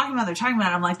 They're talking about it.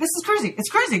 I'm like, this is crazy. It's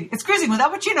cruising with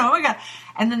Al Pacino. Oh my God.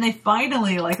 And then they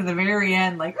finally, like at the very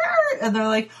end, like, and they're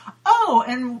like, oh,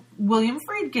 and William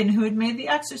Friedkin, who had made The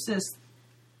Exorcist,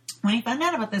 when he found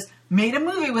out about this, made a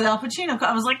movie with Al Pacino.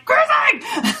 I was like, cruising!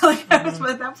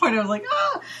 At that point, I was like,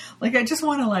 like, I just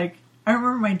want to like, I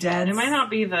remember my dad. It might not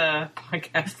be the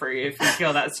podcast for you if you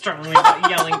feel that strongly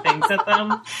about yelling things at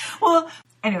them. Well,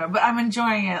 anyway, but I'm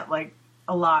enjoying it like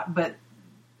a lot, but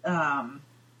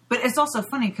it's also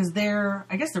funny because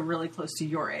I guess they're really close to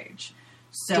your age.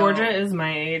 So Georgia is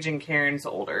my age and Karen's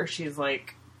older. She's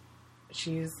like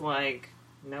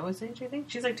Noah's age, I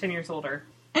think. She's like 10 years older.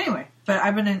 Anyway, but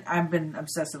I've been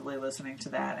obsessively listening to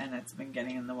that, and it's been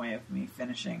getting in the way of me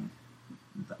finishing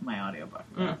my audiobook.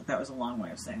 That was a long way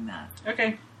of saying that.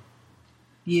 Okay.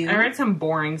 I read some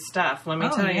boring stuff. Let me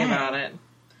tell you about it.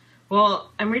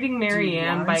 Well, I'm reading Mary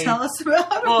Ann by... tell us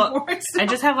about boring stuff? I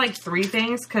just have like 3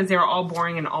 things because they're all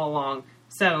boring and all long.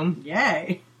 So...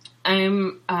 Yay.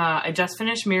 I just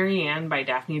finished Mary Ann by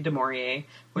Daphne du Maurier,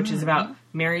 which is about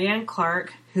Mary Ann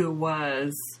Clark, who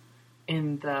was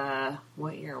in the...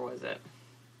 What year was it?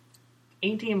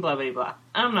 18 blah, blah, blah.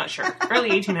 I'm not sure. Early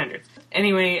 1800s.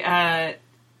 Anyway,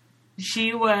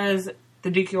 she was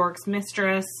the Duke of York's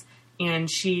mistress,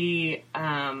 and she...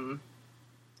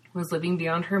 was living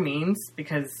beyond her means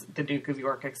because the Duke of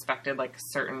York expected like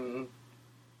certain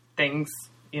things,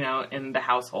 in the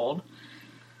household.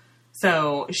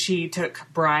 So she took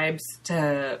bribes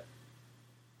to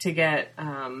get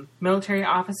military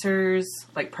officers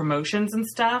like promotions and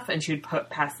stuff, and she would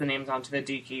pass the names on to the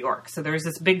Duke of York. So there was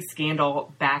this big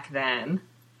scandal back then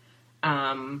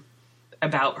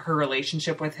about her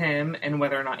relationship with him and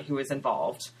whether or not he was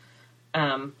involved.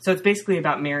 So it's basically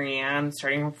about Mary Ann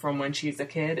starting from when she's a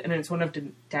kid, and it's one of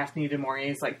Daphne du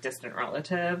Maurier's like distant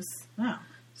relatives,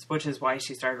 which is why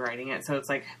she started writing it. So it's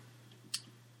like,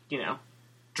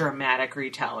 dramatic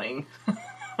retelling.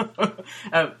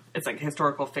 It's like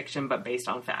historical fiction, but based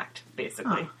on fact,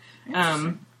 basically.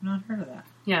 I've not heard of that.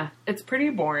 Yeah, it's pretty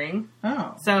boring.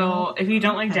 Oh. So if you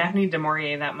don't like Daphne du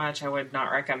Maurier that much, I would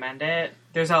not recommend it.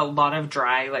 There's a lot of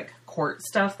dry like court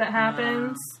stuff that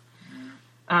happens.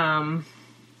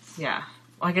 Yeah.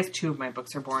 Well, I guess 2 of my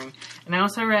books are boring. And I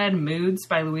also read Moods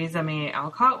by Louisa May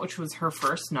Alcott, which was her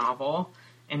first novel.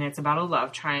 And it's about a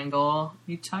love triangle.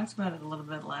 You talked about it a little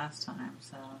bit last time,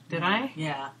 so... Did I?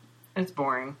 Yeah. It's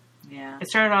boring. Yeah. It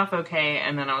started off okay,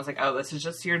 and then I was like, oh, this is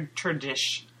just your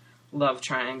tradish love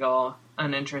triangle.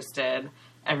 Uninterested.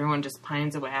 Everyone just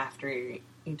pines away after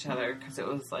each other, because it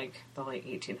was like the late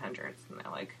 1800s. And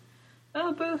they're like,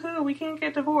 oh, boo-hoo, we can't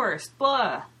get divorced.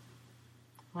 Blah.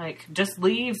 Like, just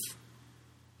leave.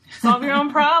 Solve your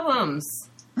own problems.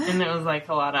 And it was like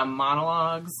a lot of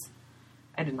monologues.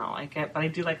 I did not like it, but I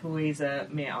do like Louisa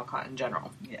May Alcott in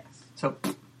general. Yes. So,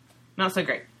 not so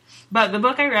great. But the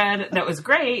book I read that was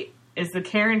great is The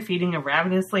Care and Feeding of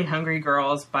Ravenously Hungry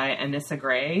Girls by Anissa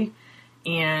Gray.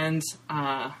 And,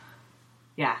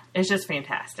 it's just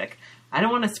fantastic. I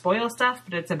don't want to spoil stuff,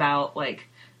 but it's about, like,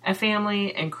 a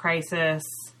family in crisis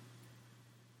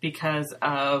because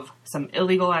of some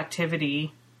illegal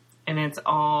activity, and it's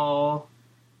all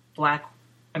Black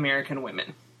American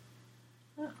women.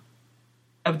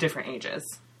 of different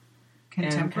ages.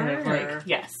 Contemporary? And kind of like,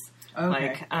 yes. Okay.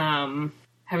 Like,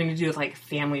 having to do with like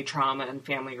family trauma and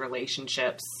family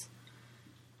relationships.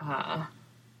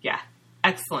 Yeah.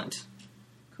 Excellent.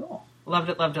 Cool. Loved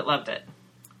it, loved it, loved it.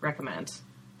 Recommend.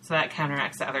 So that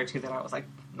counteracts the other two that I was like,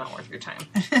 not worth your time.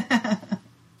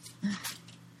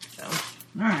 So.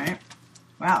 All right.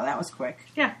 Wow, that was quick.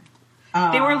 Yeah.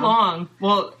 They were long.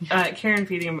 Well, Karen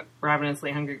Feeding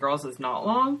Ravenously Hungry Girls is not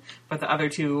long, but the other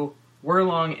two were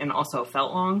long and also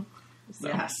felt long. So,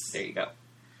 Yes. there you go.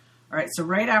 All right, so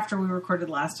right after we recorded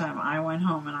last time, I went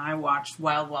home and I watched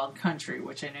Wild Wild Country,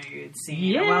 which I know you had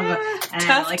seen a while ago. And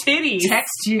tough I, titties.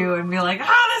 text you and be like,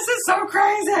 oh, this is so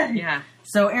crazy! Yeah.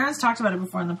 So Aaron's talked about it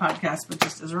before in the podcast, but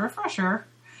just as a refresher,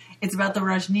 it's about the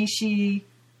Rajneeshi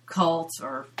cult,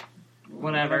 or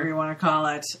whatever you want to call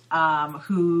it,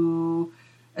 who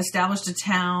established a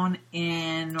town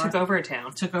in... Took over a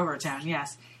town,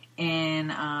 yes. In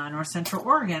North Central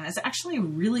Oregon. It's actually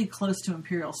really close to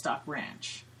Imperial Stock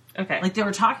Ranch. Okay. Like, they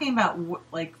were talking about,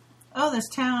 like, oh, this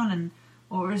town and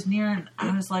what was near, and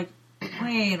I was like,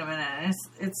 wait a minute,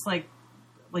 it's like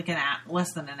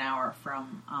less than an hour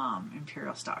from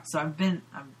Imperial Stock. So I've been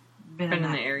in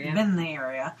the area. Been in the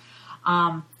area,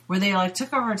 where they like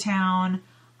took over a town,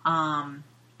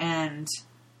 and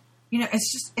you know,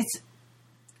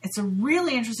 it's a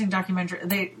really interesting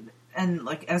documentary.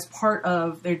 As part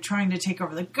of, they're trying to take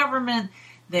over the government.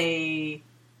 They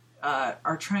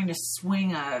are trying to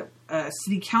swing a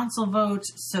city council vote,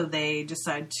 so they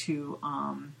decide to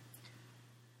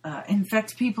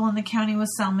infect people in the county with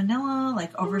salmonella.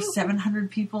 Like, over 700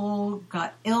 people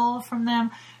got ill from them.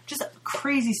 Just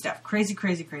crazy stuff. Crazy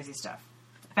stuff.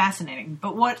 Fascinating.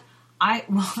 But what I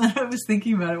was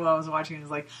thinking about it while I was watching it,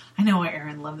 is like, I know why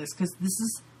Aaron loved this, because this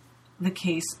is the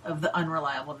case of the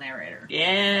unreliable narrator.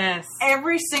 Yes.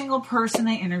 Every single person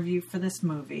they interviewed for this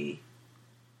movie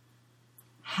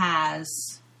has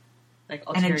like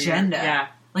an agenda. Yeah.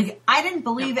 Like, I didn't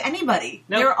believe anybody.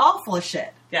 Nope. They were all full of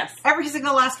shit. Yes. Every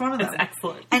single last one of them. It's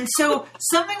excellent. And so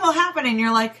something will happen and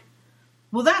you're like,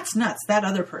 well, that's nuts. That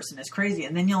other person is crazy.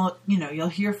 And then you'll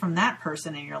hear from that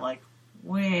person and you're like,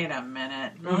 wait a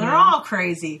minute. Well, they're all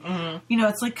crazy. Mm-hmm. You know,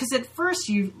 it's like, because at first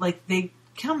they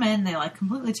come in, they like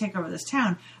completely take over this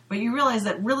town, but you realize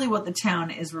that really what the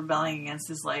town is rebelling against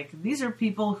is like, these are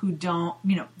people who don't,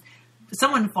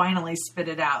 someone finally spit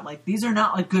it out. Like, these are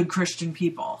not like good Christian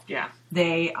people. Yeah.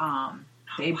 They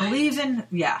believe in,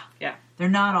 Yeah. They're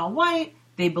not all white.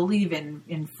 They believe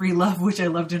in free love, which I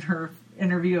loved in her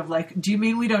interview of like, do you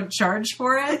mean we don't charge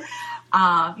for it?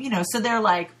 So they're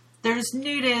like, there's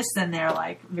nudists and they're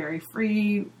like very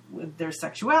free with their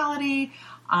sexuality.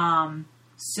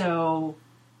 So,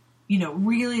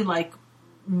 really like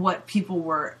what people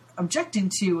were objecting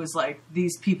to was like,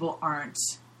 these people aren't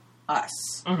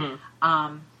us.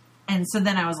 Mm-hmm. And so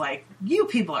then I was like, you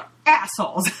people are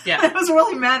assholes. Yeah. I was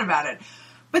really mad about it.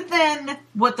 But then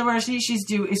what the Rajneeshis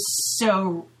do is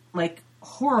so like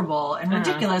horrible and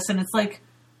ridiculous. And it's like,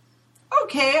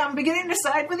 okay, I'm beginning to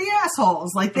side with the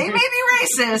assholes. Like, they may be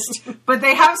racist, but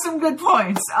they have some good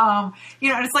points. And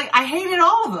it's like, I hated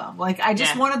all of them. Like, I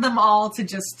just wanted them all to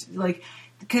just, like,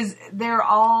 because they're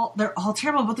all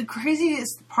terrible. But the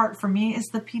craziest part for me is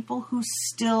the people who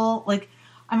still, like,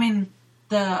 I mean,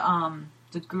 the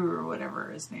guru or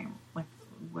whatever his name, like,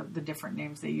 what the different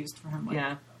names they used for him. Like,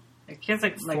 yeah. He has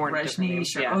like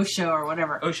Rajneesh or Osho or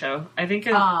whatever. Osho, I think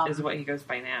is what he goes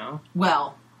by now.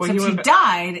 Well, since he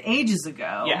died ages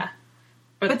ago. Yeah.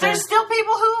 But there's still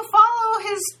people who follow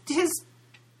his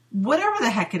whatever the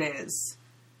heck it is.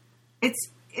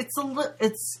 It's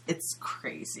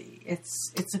crazy.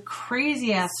 It's a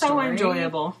crazy ass so story.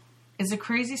 enjoyable. It's a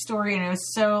crazy story, and it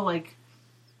was so like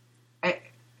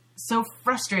so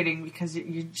frustrating because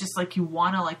you just like, you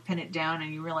want to like pin it down,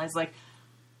 and you realize like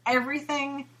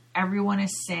everything everyone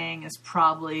is saying is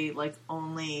probably like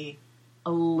only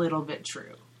a little bit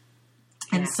true.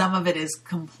 And some of it is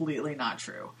completely not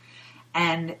true.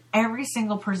 And every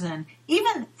single person,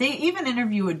 they even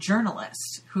interview a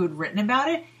journalist who had written about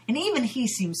it, and even he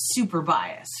seems super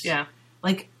biased. Yeah.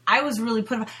 Like, I was really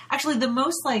actually, the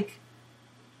most like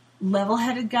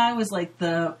level-headed guy was like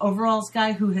the overalls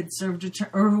guy who had served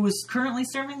or who was currently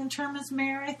serving the term as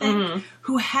mayor, I think,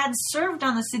 who had served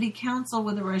on the city council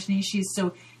with the Rajneeshis.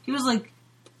 So he was like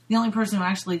the only person who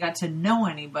actually got to know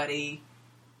anybody,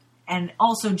 and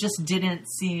also just didn't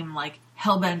seem like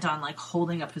hell-bent on like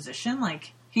holding a position.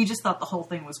 Like, he just thought the whole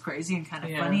thing was crazy and kind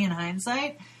of funny in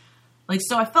hindsight. Like,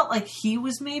 so I felt like he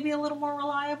was maybe a little more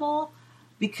reliable,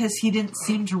 because he didn't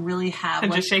seem to really have, I'm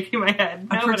like, just shaking my head.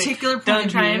 a particular point Don't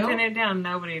of try view. and pin it down.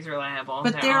 Nobody's reliable.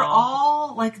 But they're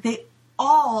all, like, they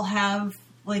all have,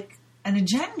 like, an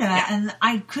agenda, and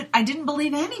I didn't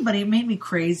believe anybody. It made me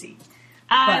crazy.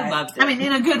 I But, loved it. I mean,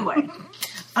 in a good way.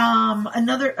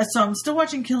 So I'm still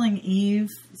watching Killing Eve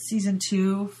season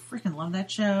 2. Freaking love that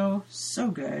show.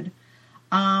 So good.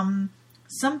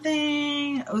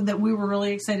 Something that we were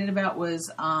really excited about was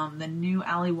the new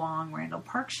Ali Wong Randall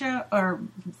Park show or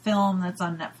film that's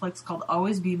on Netflix called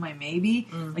Always Be My Maybe.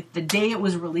 Like the day it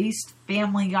was released,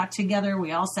 family got together.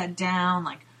 We all sat down.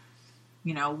 Like,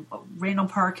 you know, Randall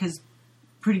Park has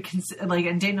pretty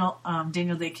and Daniel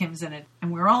Day Kim's in it,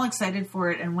 and we were all excited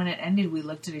for it. And when it ended, we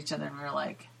looked at each other and we were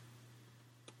like,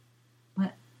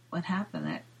 "What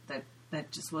happened?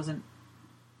 That just wasn't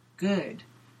good."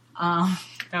 I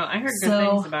heard good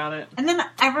things about it. And then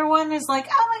everyone is like,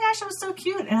 "Oh my gosh, it was so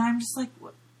cute," and I'm just like,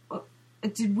 what?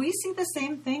 Did we see the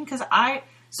same thing? Because I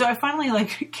finally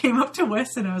like came up to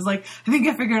Wes and I was like, I think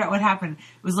I figured out what happened.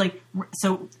 It was like,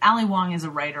 so Ali Wong is a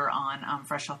writer on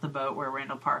Fresh Off the Boat, where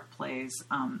Randall Park plays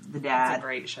the dad. It's a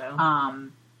great show.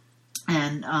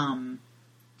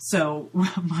 So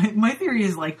my theory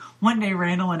is like one day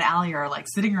Randall and Ali are like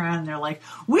sitting around and they're like,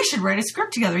 we should write a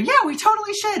script together. Yeah, we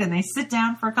totally should. And they sit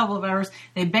down for a couple of hours.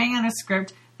 They bang out a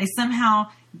script. They somehow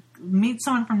meet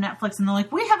someone from Netflix and they're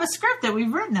like, we have a script that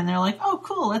we've written. And they're like, oh,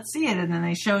 cool, let's see it. And then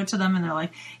they show it to them and they're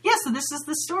like, yeah, so this is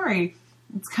the story.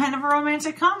 It's kind of a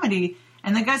romantic comedy.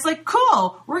 And the guy's like,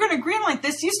 cool, we're going to greenlight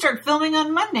this. You start filming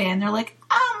on Monday. And they're like,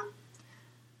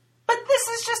 but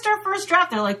this is just our first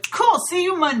draft. They're like, cool, see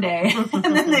you Monday.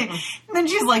 And then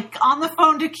she's like on the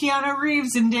phone to Keanu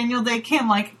Reeves and Daniel Day Kim,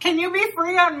 like, can you be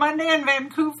free on Monday in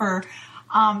Vancouver?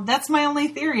 That's my only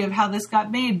theory of how this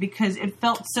got made, because it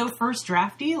felt so first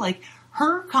drafty. Like,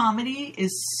 her comedy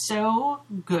is so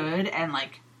good and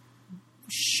like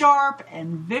sharp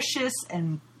and vicious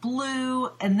and blue.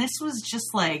 And this was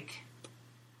just like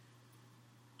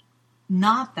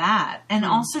not that. And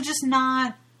also just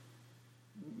not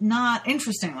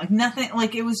interesting. Like nothing,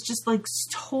 like it was just like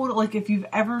total, like if you've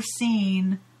ever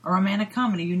seen a romantic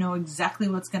comedy, you know exactly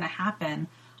what's going to happen.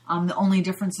 The only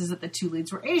difference is that the two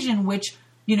leads were Asian, which,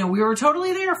 you know, we were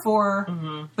totally there for,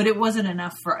 but it wasn't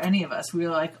enough for any of us. We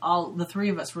were like, the three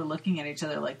of us were looking at each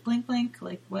other like, blink, blink,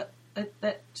 like what,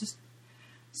 that just,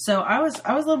 so I was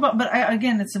a little bit, but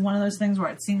again, it's one of those things where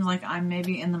it seems like I'm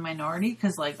maybe in the minority,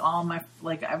 because like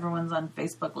everyone's on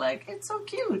Facebook like, it's so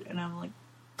cute, and I'm like,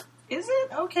 is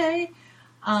it? Okay.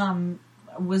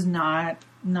 Was not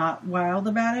wild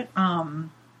about it.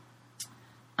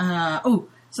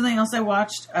 Something else I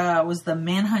watched was the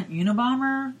Manhunt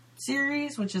Unabomber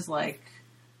series, which is like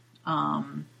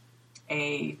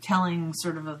a telling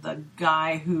sort of the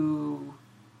guy who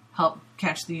helped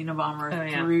catch the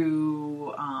Unabomber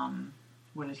through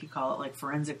what did he call it? Like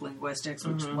forensic linguistics,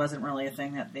 which wasn't really a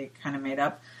thing that they kind of made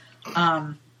up.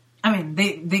 I mean,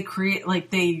 they create, like,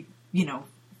 they, you know,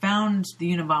 found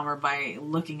the Unabomber by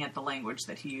looking at the language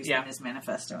that he used in his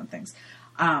manifesto and things.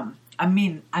 I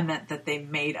meant that they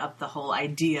made up the whole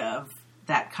idea of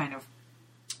that kind of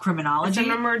criminology. It's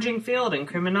an emerging field in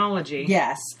criminology.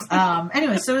 Yes.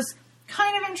 Anyway, so it's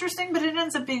kind of interesting, but it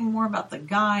ends up being more about the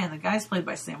guy, and the guy's played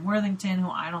by Sam Worthington,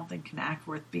 who I don't think can act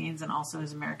worth beans, and also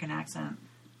his American accent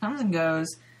comes and goes,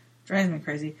 drives me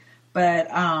crazy. But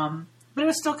it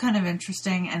was still kind of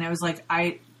interesting, and it was like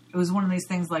it was one of these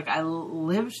things, like, I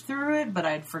lived through it, but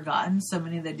I'd forgotten so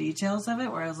many of the details of it,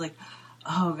 where I was like,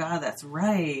 oh, God, that's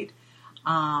right.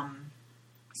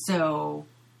 So,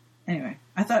 anyway,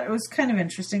 I thought it was kind of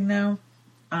interesting, though.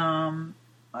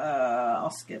 I'll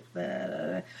skip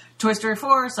that. Toy Story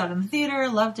 4, saw it in the theater,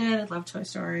 loved it. I love Toy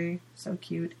Story, so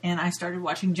cute. And I started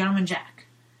watching Gentleman Jack.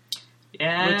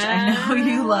 Yeah. Which I know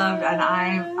you loved, and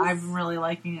I'm really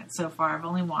liking it so far. I've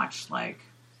only watched, like,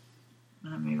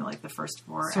 maybe like the first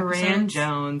 4 Saran episodes.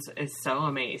 Jones is so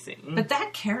amazing. But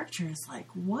that character is like,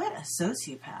 what a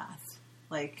sociopath.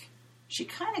 Like, she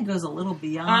kind of goes a little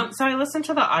beyond. So I listened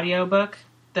to the audiobook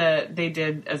that they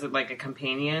did as like a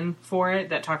companion for it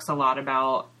that talks a lot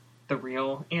about the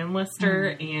real Ann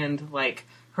Lister and like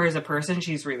her as a person.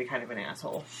 She's really kind of an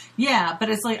asshole. Yeah, but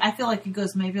it's like, I feel like it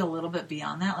goes maybe a little bit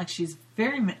beyond that. Like, she's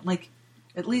very, like,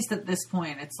 at least at this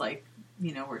point, it's like,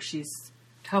 you know, where she's...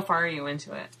 How far are you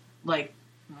into it? Like,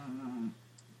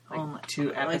 only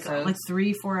 2 episodes? Like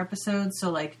 3-4 episodes. So,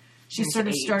 like, she sort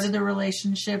of 8. started the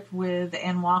relationship with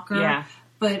Ann Walker. Yeah.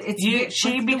 But it's...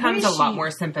 she becomes a lot more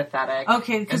sympathetic.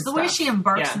 Okay, because the way she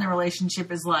embarks Yeah. in the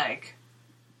relationship is like,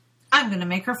 I'm going to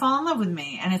make her fall in love with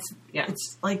me. And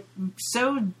it's like,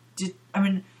 so...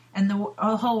 and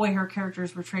the whole way her character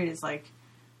is portrayed is like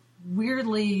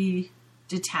weirdly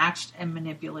detached and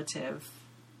manipulative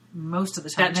most of the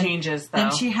time. That changes, though.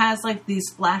 Then she has, like, these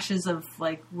flashes of,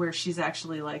 like, where she's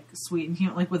actually, like, sweet and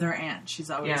human, like, with her aunt. She's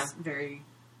always very,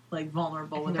 like,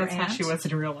 vulnerable with her aunt. That's how she was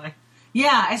in real life.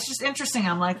 Yeah, it's just interesting.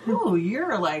 I'm like, ooh,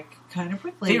 you're, like, kind of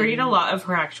quickly. They read a lot of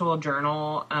her actual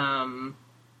journal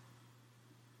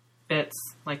bits,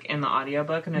 like, in the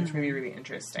audiobook, and it's really, really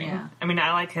interesting. Yeah. I mean,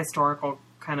 I like historical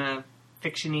kind of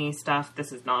fiction-y stuff.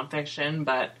 This is nonfiction,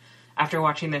 but after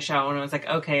watching the show, and I was like,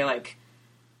 okay, like,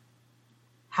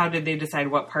 how did they decide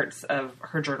what parts of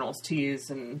her journals to use?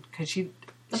 And because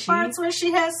The parts where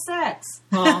she has sex.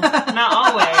 well, not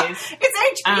always,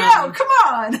 It's HBO, come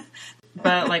on!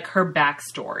 but like her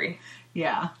backstory.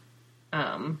 Yeah.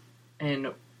 And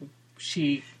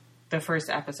the first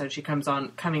episode, she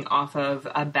coming off of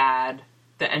the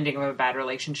ending of a bad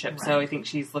relationship. Right. So I think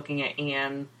she's looking at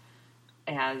Anne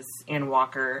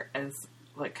Walker as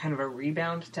like kind of a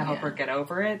rebound to help her get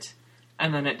over it.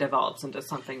 And then it develops into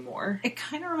something more. It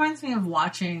kind of reminds me of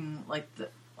watching, like, the,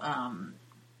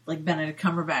 like Benedict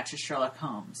Cumberbatch's Sherlock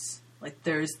Holmes. Like,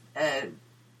 there's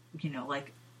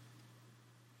like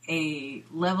a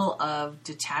level of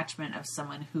detachment of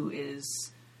someone who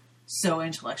is so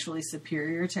intellectually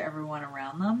superior to everyone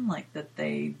around them, like, that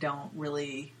they don't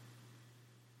really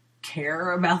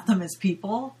care about them as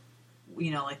people.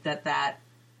 Like, that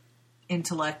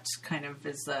intellect kind of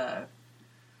is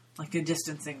like a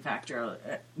distancing factor.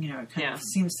 It kind of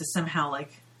seems to somehow,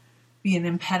 like, be an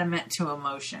impediment to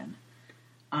emotion.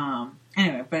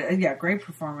 Anyway, but yeah, great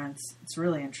performance. It's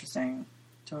really interesting.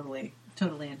 Totally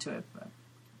into it.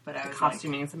 But I was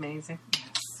Costuming is amazing.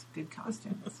 yes, good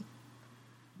costumes.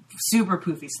 Super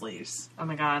poofy sleeves. Oh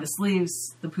my god. The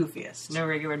sleeves, the poofiest. No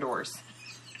regular doors.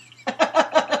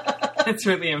 It's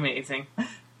really amazing.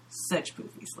 Such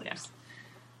poofy sleeves.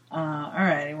 All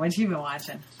right, what you been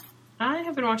watching? I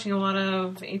have been watching a lot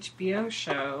of HBO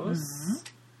shows. Mm-hmm.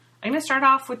 I'm going to start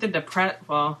off with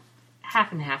the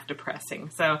half and half depressing.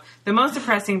 So, the most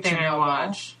depressing thing I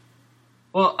watch...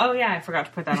 Well, oh yeah, I forgot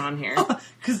to put that on here.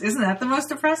 Because isn't that the most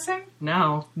depressing?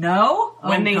 No. No?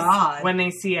 When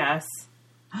They See Us,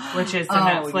 which is the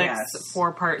Netflix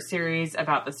 4-part series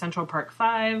about the Central Park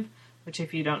 5, which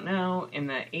if you don't know, in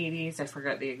the 80s, I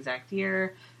forgot the exact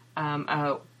year,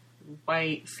 a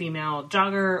white female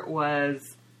jogger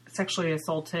was sexually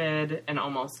assaulted and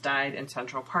almost died in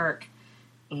Central Park.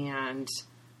 And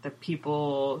the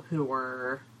people who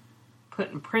were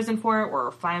put in prison for it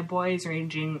were 5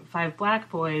 black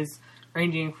boys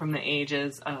ranging from the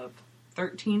ages of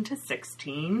 13 to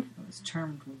 16. It was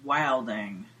termed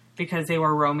wilding. Because they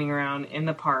were roaming around in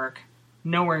the park,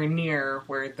 nowhere near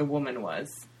where the woman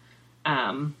was.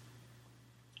 And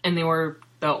the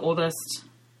oldest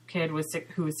kid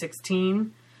who was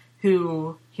 16,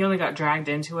 who he only got dragged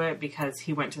into it because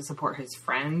he went to support his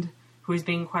friend who was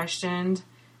being questioned,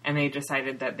 and they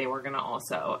decided that they were going to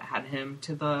also add him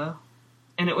to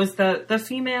and it was the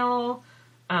female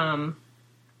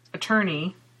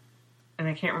attorney, and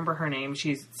I can't remember her name.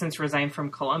 She's since resigned from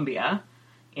Columbia,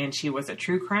 and she was a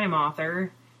true crime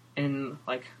author and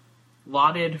like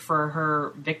lauded for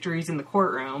her victories in the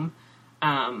courtroom.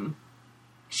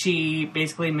 She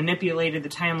basically manipulated the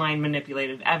timeline,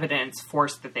 manipulated evidence,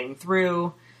 forced the thing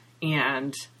through,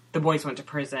 and the boys went to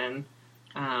prison.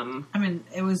 I mean,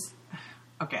 it was...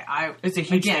 Okay, it's a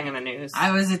huge thing in the news.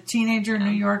 I was a teenager in New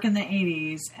York in the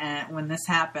 80s when this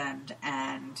happened,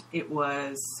 and it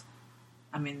was...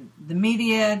 I mean, the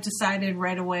media decided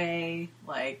right away,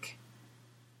 like,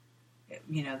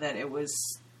 that it was...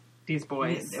 These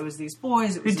boys. It was these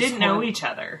boys. It was who didn't know each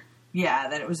other. Yeah,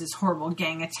 that it was this horrible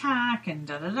gang attack and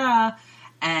da-da-da.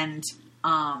 And,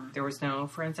 there was no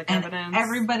forensic evidence.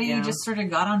 Everybody just sort of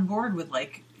got on board with,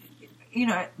 like,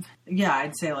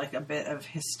 I'd say, like, a bit of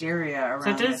hysteria around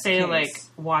this. So it does say, like,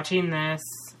 watching this,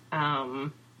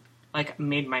 like,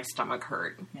 made my stomach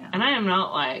hurt. Yeah. And I am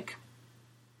not, like,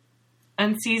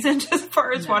 unseasoned as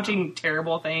far as watching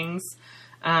terrible things.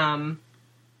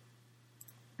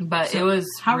 But so it was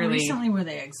how really... recently were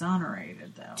they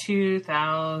exonerated, though?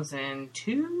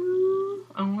 2002,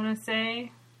 I want to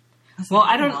say. Well,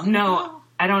 I don't know. Ago?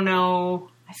 I don't know.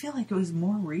 I feel like it was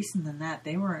more recent than that.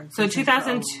 They were in so prison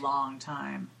 2000 for a long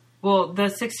time. Well, the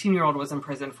 16-year-old was in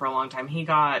prison for a long time. He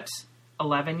got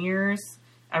 11 years.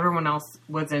 Everyone else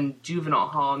was in juvenile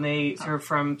hall, and they served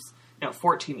 14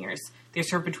 years. They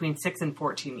served between 6 and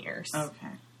 14 years. Okay.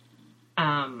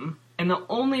 And the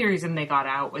only reason they got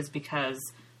out was because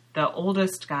the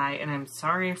oldest guy, and I'm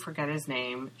sorry I forget his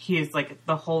name, he is like,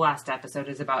 the whole last episode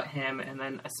is about him, and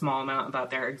then a small amount about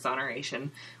their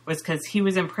exoneration, was because he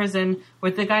was in prison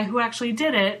with the guy who actually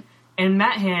did it, and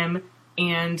met him,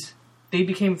 and they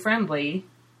became friendly,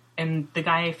 and the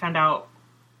guy found out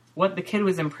what the kid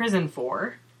was in prison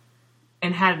for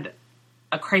and had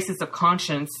a crisis of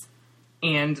conscience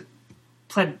and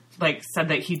said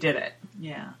that he did it.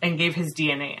 Yeah. And gave his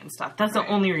DNA and stuff. That's Right.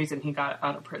 the only reason he got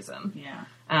out of prison. Yeah.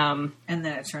 And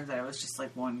then it turns out it was just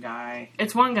like one guy.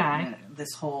 it's one guy. And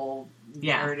this whole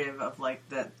Yeah. narrative of like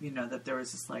that, that there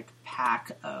was this like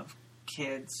pack of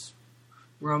kids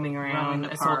Roaming roaming around,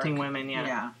 the assaulting park. women.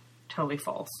 Yeah. Totally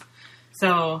false.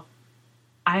 So,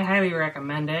 I highly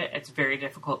recommend it. It's very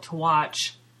difficult to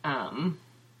watch.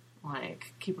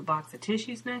 Keep a box of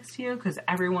tissues next to you because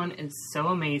everyone is so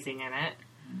amazing in it.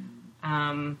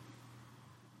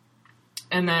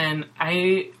 And then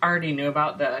I already knew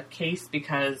about the case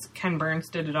because Ken Burns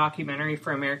did a documentary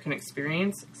for American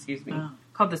Experience,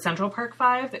 called The Central Park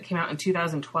Five that came out in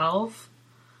 2012.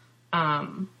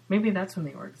 Maybe that's when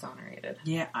they were exonerated.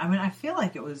 Yeah. I mean, I feel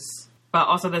like it was. But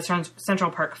also the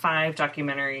Central Park 5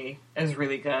 documentary is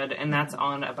really good, and that's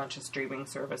on a bunch of streaming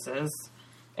services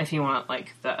if you want,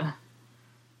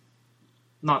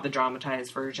 not the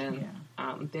dramatized version.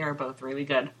 Yeah. They are both really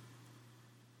good.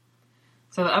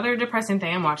 So the other depressing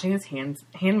thing I'm watching is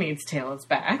Handmaid's Tale is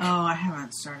back. Oh, I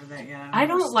haven't started that yet. I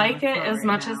don't like it as right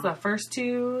much now. as the first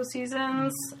two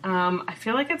seasons. I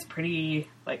feel like it's pretty,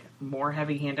 more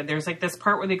heavy-handed. There's, this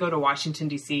part where they go to Washington,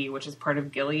 D.C., which is part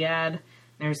of Gilead.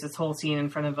 There's this whole scene in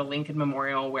front of the Lincoln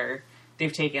Memorial where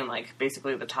they've taken,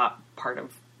 basically the top part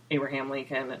of Abraham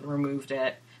Lincoln and removed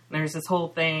it. And there's this whole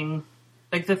thing,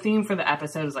 the theme for the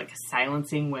episode is,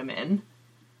 silencing women.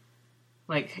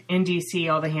 In D.C.,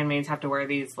 all the handmaids have to wear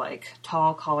these,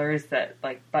 tall collars that,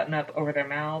 button up over their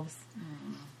mouths.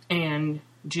 Mm. And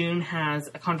June has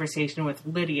a conversation with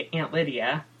Aunt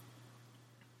Lydia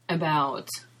about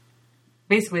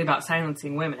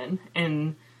silencing women.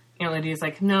 And Aunt Lydia's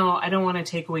like, no, I don't want to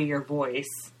take away your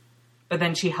voice. But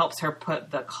then she helps her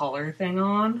put the collar thing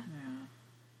on. Yeah.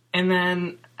 And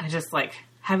then I just,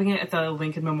 having it at the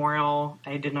Lincoln Memorial,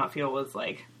 I did not feel was,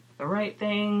 the right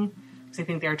thing. Because I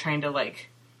think they were trying to,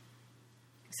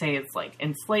 say it's,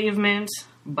 enslavement,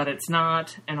 but it's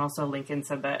not. And also Lincoln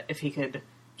said that if he could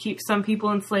keep some people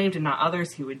enslaved and not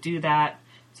others, he would do that.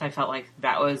 So I felt like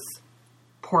that was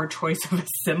poor choice of a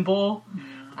symbol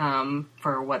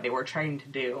for what they were trying to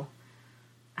do.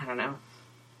 I don't know.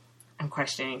 I'm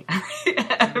questioning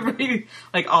every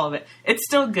all of it. It's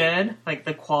still good.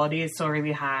 The quality is still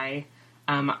really high.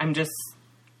 I'm just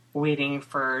waiting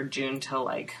for June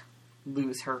to,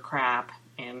 lose her crap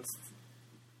and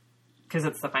because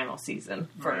it's the final season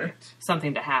for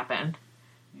something to happen.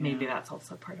 Yeah. Maybe that's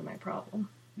also part of my problem.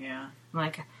 Yeah.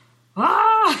 I'm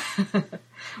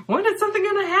when is something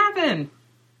going to happen?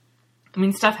 I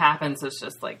mean, stuff happens. It's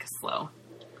just slow.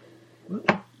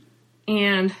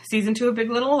 And season 2 of Big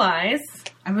Little Lies.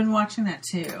 I've been watching that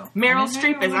too. Meryl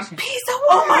Streep is a piece of work.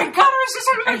 Oh my god! I was just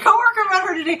talking to my coworker about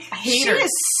her today. I hate she her.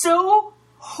 is so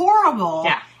horrible.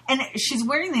 Yeah. And she's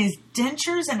wearing these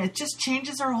dentures, and it just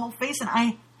changes her whole face. And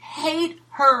I hate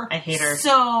her. I hate her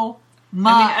so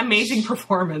much. I mean, amazing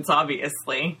performance,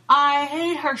 obviously. I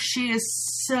hate her. She is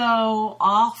so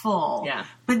awful. Yeah.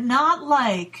 But not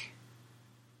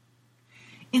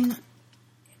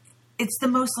it's the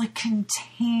most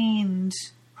contained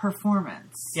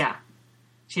performance. Yeah.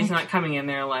 She's not coming in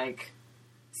there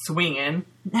swinging.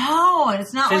 No, and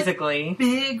it's not physically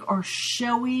big or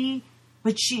showy,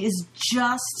 but she is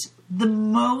just the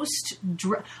most.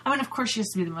 I mean, of course, she has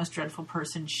to be the most dreadful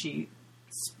person. She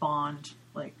spawned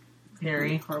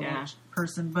very horrible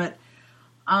person, but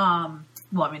well,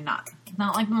 I mean, not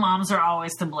moms are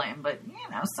always to blame, but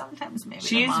sometimes maybe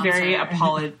she's the moms very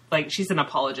are. she's an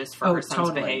apologist for her son's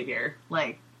totally. behavior.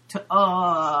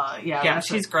 Yeah,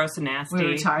 she's gross and nasty.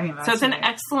 we were talking about so it's today. an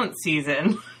excellent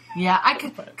season. Yeah, I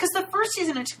could, because the first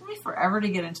season, it took me forever to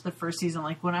get into the first season.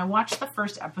 When I watched the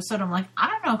first episode, I'm like, I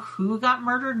don't know who got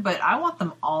murdered, but I want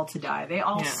them all to die. They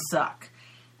all suck.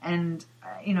 And,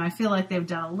 I feel like they've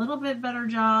done a little bit better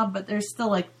job, but there's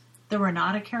still, the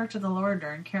Renata character, the Laura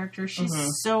Dern character, she's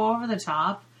so over the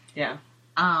top. Yeah.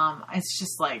 It's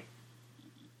just,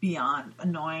 beyond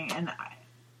annoying.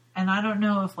 And I don't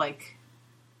know if,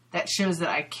 that shows that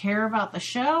I care about the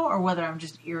show or whether I'm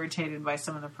just irritated by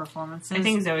some of the performances. I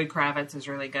think Zoe Kravitz is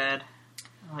really good.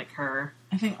 I like her.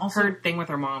 I think also her thing with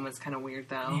her mom is kind of weird,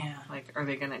 though. Yeah. Are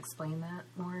they going to explain that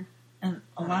more? And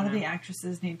a lot of the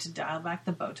actresses need to dial back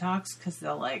the Botox because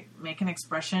they'll make an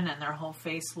expression and their whole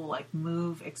face will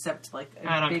move except a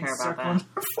I don't big care about circle that. on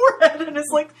their forehead, and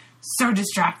it's so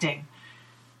distracting.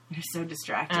 They're so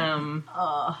distracting.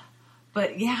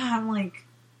 But yeah, I'm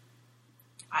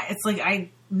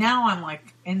now I'm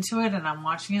into it and I'm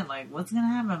watching it what's gonna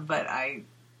happen? But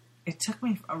it took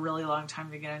me a really long time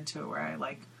to get into it where I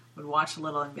would watch a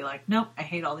little and be like, nope, I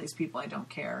hate all these people. I don't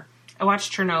care. I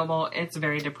watched Chernobyl. It's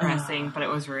very depressing, but it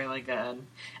was really good.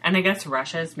 And I guess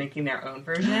Russia's making their own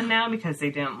version now because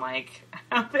they didn't like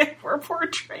how they were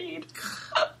portrayed.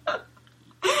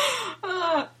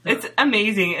 It's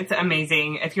amazing. It's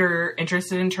amazing. If you're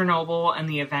interested in Chernobyl and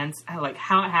the events, like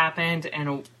how it happened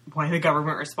and why the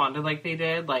government responded like they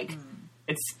did, like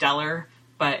it's stellar,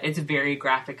 but it's very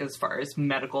graphic as far as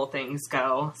medical things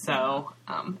go. So,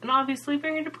 and obviously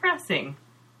very depressing.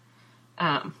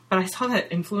 But I saw that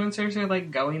influencers are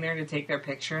like going there to take their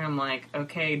picture. And I'm like,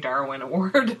 okay, Darwin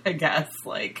Award, I guess.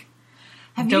 Like,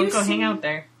 don't go hang out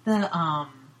there.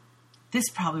 This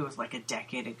probably was like a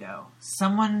decade ago.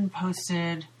 Someone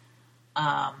posted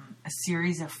a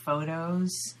series of photos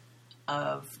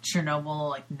of Chernobyl,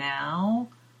 like now,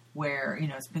 where, you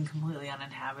know, it's been completely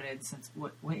uninhabited since,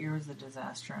 what year was the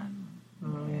disaster?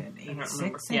 In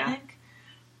 86, I think?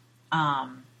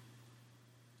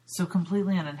 So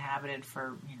completely uninhabited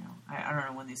for, you know, I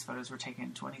don't know when these photos were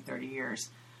taken, 20, 30 years.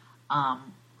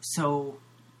 So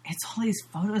it's all these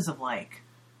photos of, like,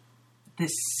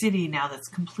 this city now that's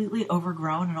completely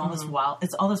overgrown and all this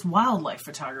it's all this wildlife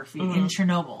photography in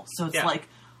Chernobyl. So it's like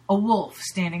a wolf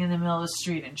standing in the middle of the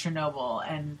street in Chernobyl,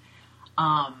 and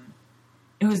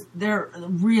they're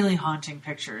really haunting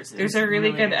pictures. There's a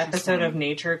really good episode of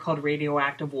Nature called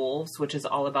Radioactive Wolves, which is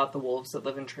all about the wolves that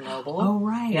live in Chernobyl. Oh,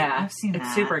 right. Yeah. I've seen that.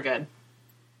 It's super good.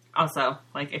 Also,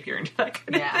 like, if you're into that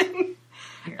kind of thing.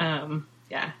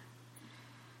 Yeah.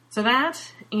 So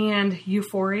that, and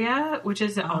Euphoria, which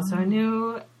is also a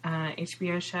new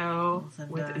HBO show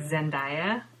with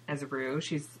Zendaya as Rue.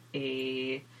 She's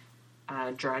a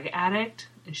drug addict.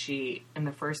 In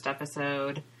the first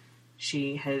episode,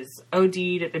 she has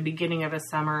OD'd at the beginning of the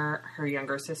summer. Her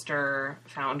younger sister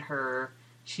found her.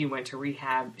 She went to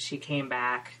rehab. She came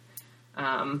back.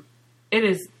 It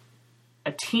is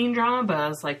a teen drama,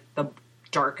 but it's like the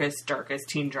darkest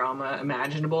teen drama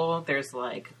imaginable. There's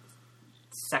like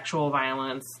sexual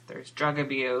violence, there's drug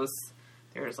abuse,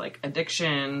 there's like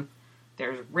addiction,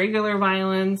 there's regular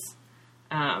violence,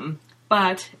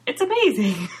 but it's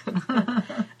amazing.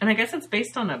 And I guess it's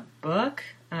based on a book,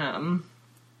 but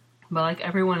like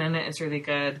everyone in it is really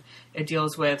good. It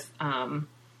deals with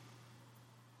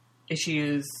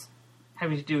issues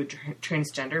having to do with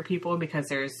transgender people, because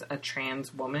there's a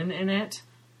trans woman in it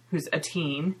who's a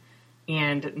teen,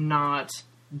 and not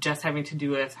just having to do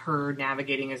with her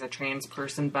navigating as a trans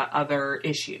person, but other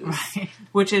issues, right.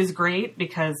 Which is great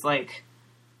because like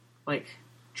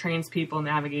trans people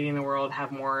navigating the world have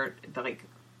more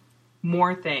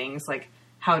things, like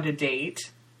how to date,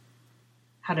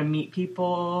 how to meet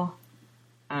people,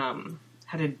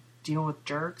 how to deal with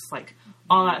jerks, like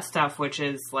all that stuff, which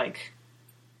is like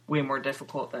way more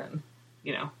difficult than,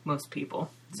 you know, most people.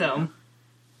 So,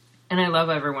 and I love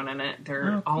everyone in it.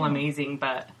 They're all amazing,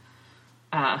 but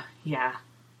yeah,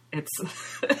 it's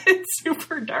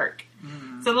super dark.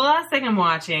 So the last thing I'm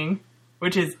watching,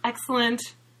 which is excellent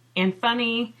and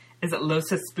funny, is Los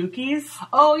Spookies.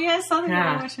 Oh yes, I think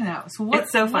I'm watching that. So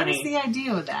it's so funny. What is the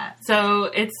idea with that? So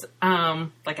it's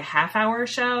like a half-hour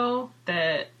show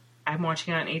that I'm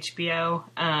watching on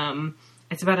HBO.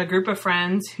 It's about a group of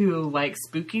friends who like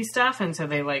spooky stuff, and so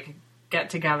they like get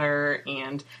together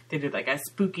and they do like a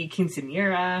spooky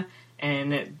quinceañera,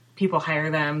 and people hire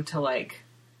them to like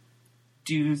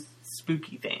do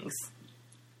spooky things,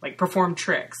 like perform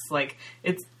tricks. Like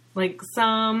it's like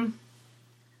some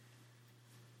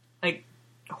like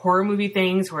horror movie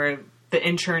things where the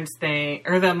insurance thing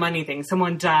or the money thing,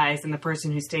 someone dies and the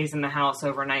person who stays in the house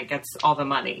overnight gets all the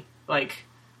money, like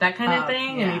that kind of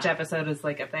thing. Yeah. And each episode is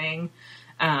like a thing.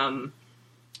 And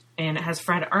it has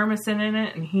Fred Armisen in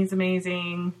it, and he's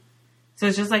amazing. So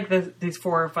it's just like these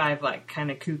 4 or 5 like kind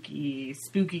of kooky,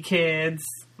 spooky kids,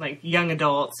 like young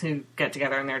adults who get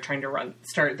together and they're trying to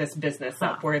start this business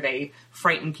up where they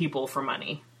frighten people for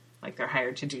money. Like they're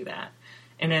hired to do that.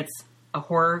 And it's a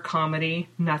horror comedy.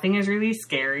 Nothing is really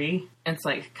scary. It's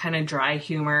like kind of dry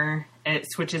humor. It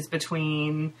switches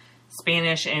between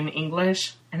Spanish and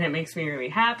English, and it makes me really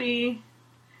happy.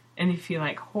 And if you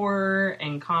like horror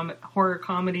and horror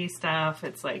comedy stuff,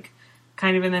 it's like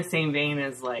kind of in the same vein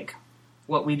as like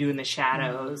What We Do in the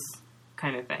Shadows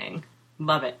kind of thing.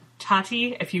 Love it.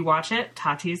 Tati, if you watch it,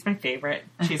 Tati is my favorite.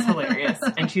 She's hilarious,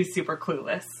 and she's super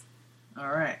clueless. All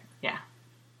right. Yeah.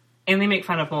 And they make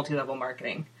fun of multi-level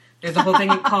marketing. There's a whole thing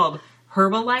called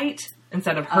Herbalite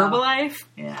instead of Herbalife.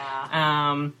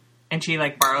 Yeah. And she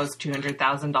like borrows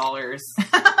 $200,000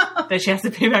 that she has to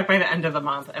pay back by the end of the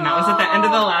month. And that was at the end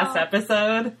of the last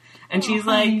episode. And she's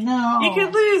like, you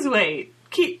could lose weight,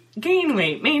 gain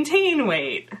weight, maintain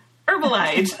weight,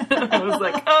 Herbalife. I was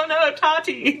like, oh no,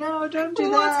 Tati. No, don't do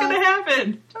that. What's going to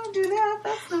happen? Don't do that.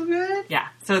 That's no good. Yeah,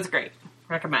 so it's great.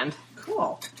 Recommend.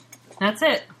 Cool. That's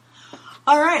it.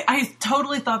 All right. I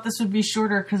totally thought this would be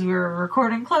shorter because we were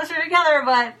recording closer together,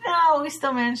 but no, we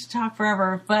still managed to talk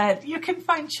forever. But you can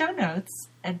find show notes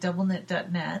at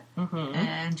doublenet.net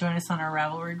and join us on our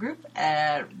Ravelry group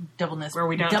at doublenet. Where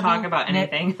we don't talk about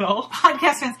anything at all.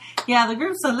 Podcast fans. Yeah, the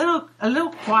group's a little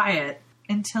quiet.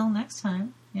 Until next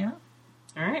time. Yeah.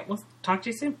 All right. We'll talk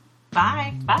to you soon.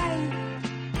 Bye. Bye.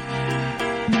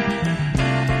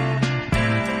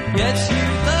 Yes, you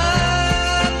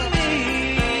love me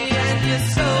and you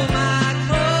stole my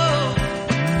clothes.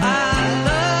 I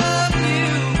love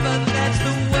you, but that's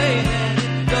the way that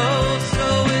it goes, so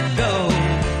it goes.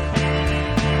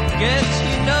 Guess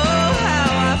you know how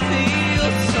I feel,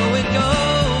 so it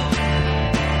goes.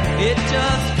 It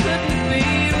just couldn't be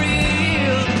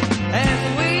real, and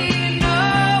we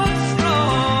know it's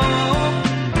wrong,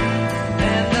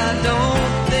 and I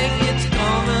don't think it's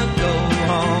gonna go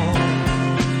on.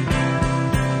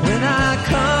 When I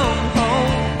come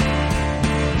home,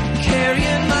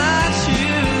 carrying my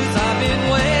shoes, I've been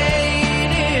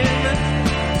waiting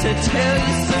to tell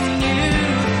you something.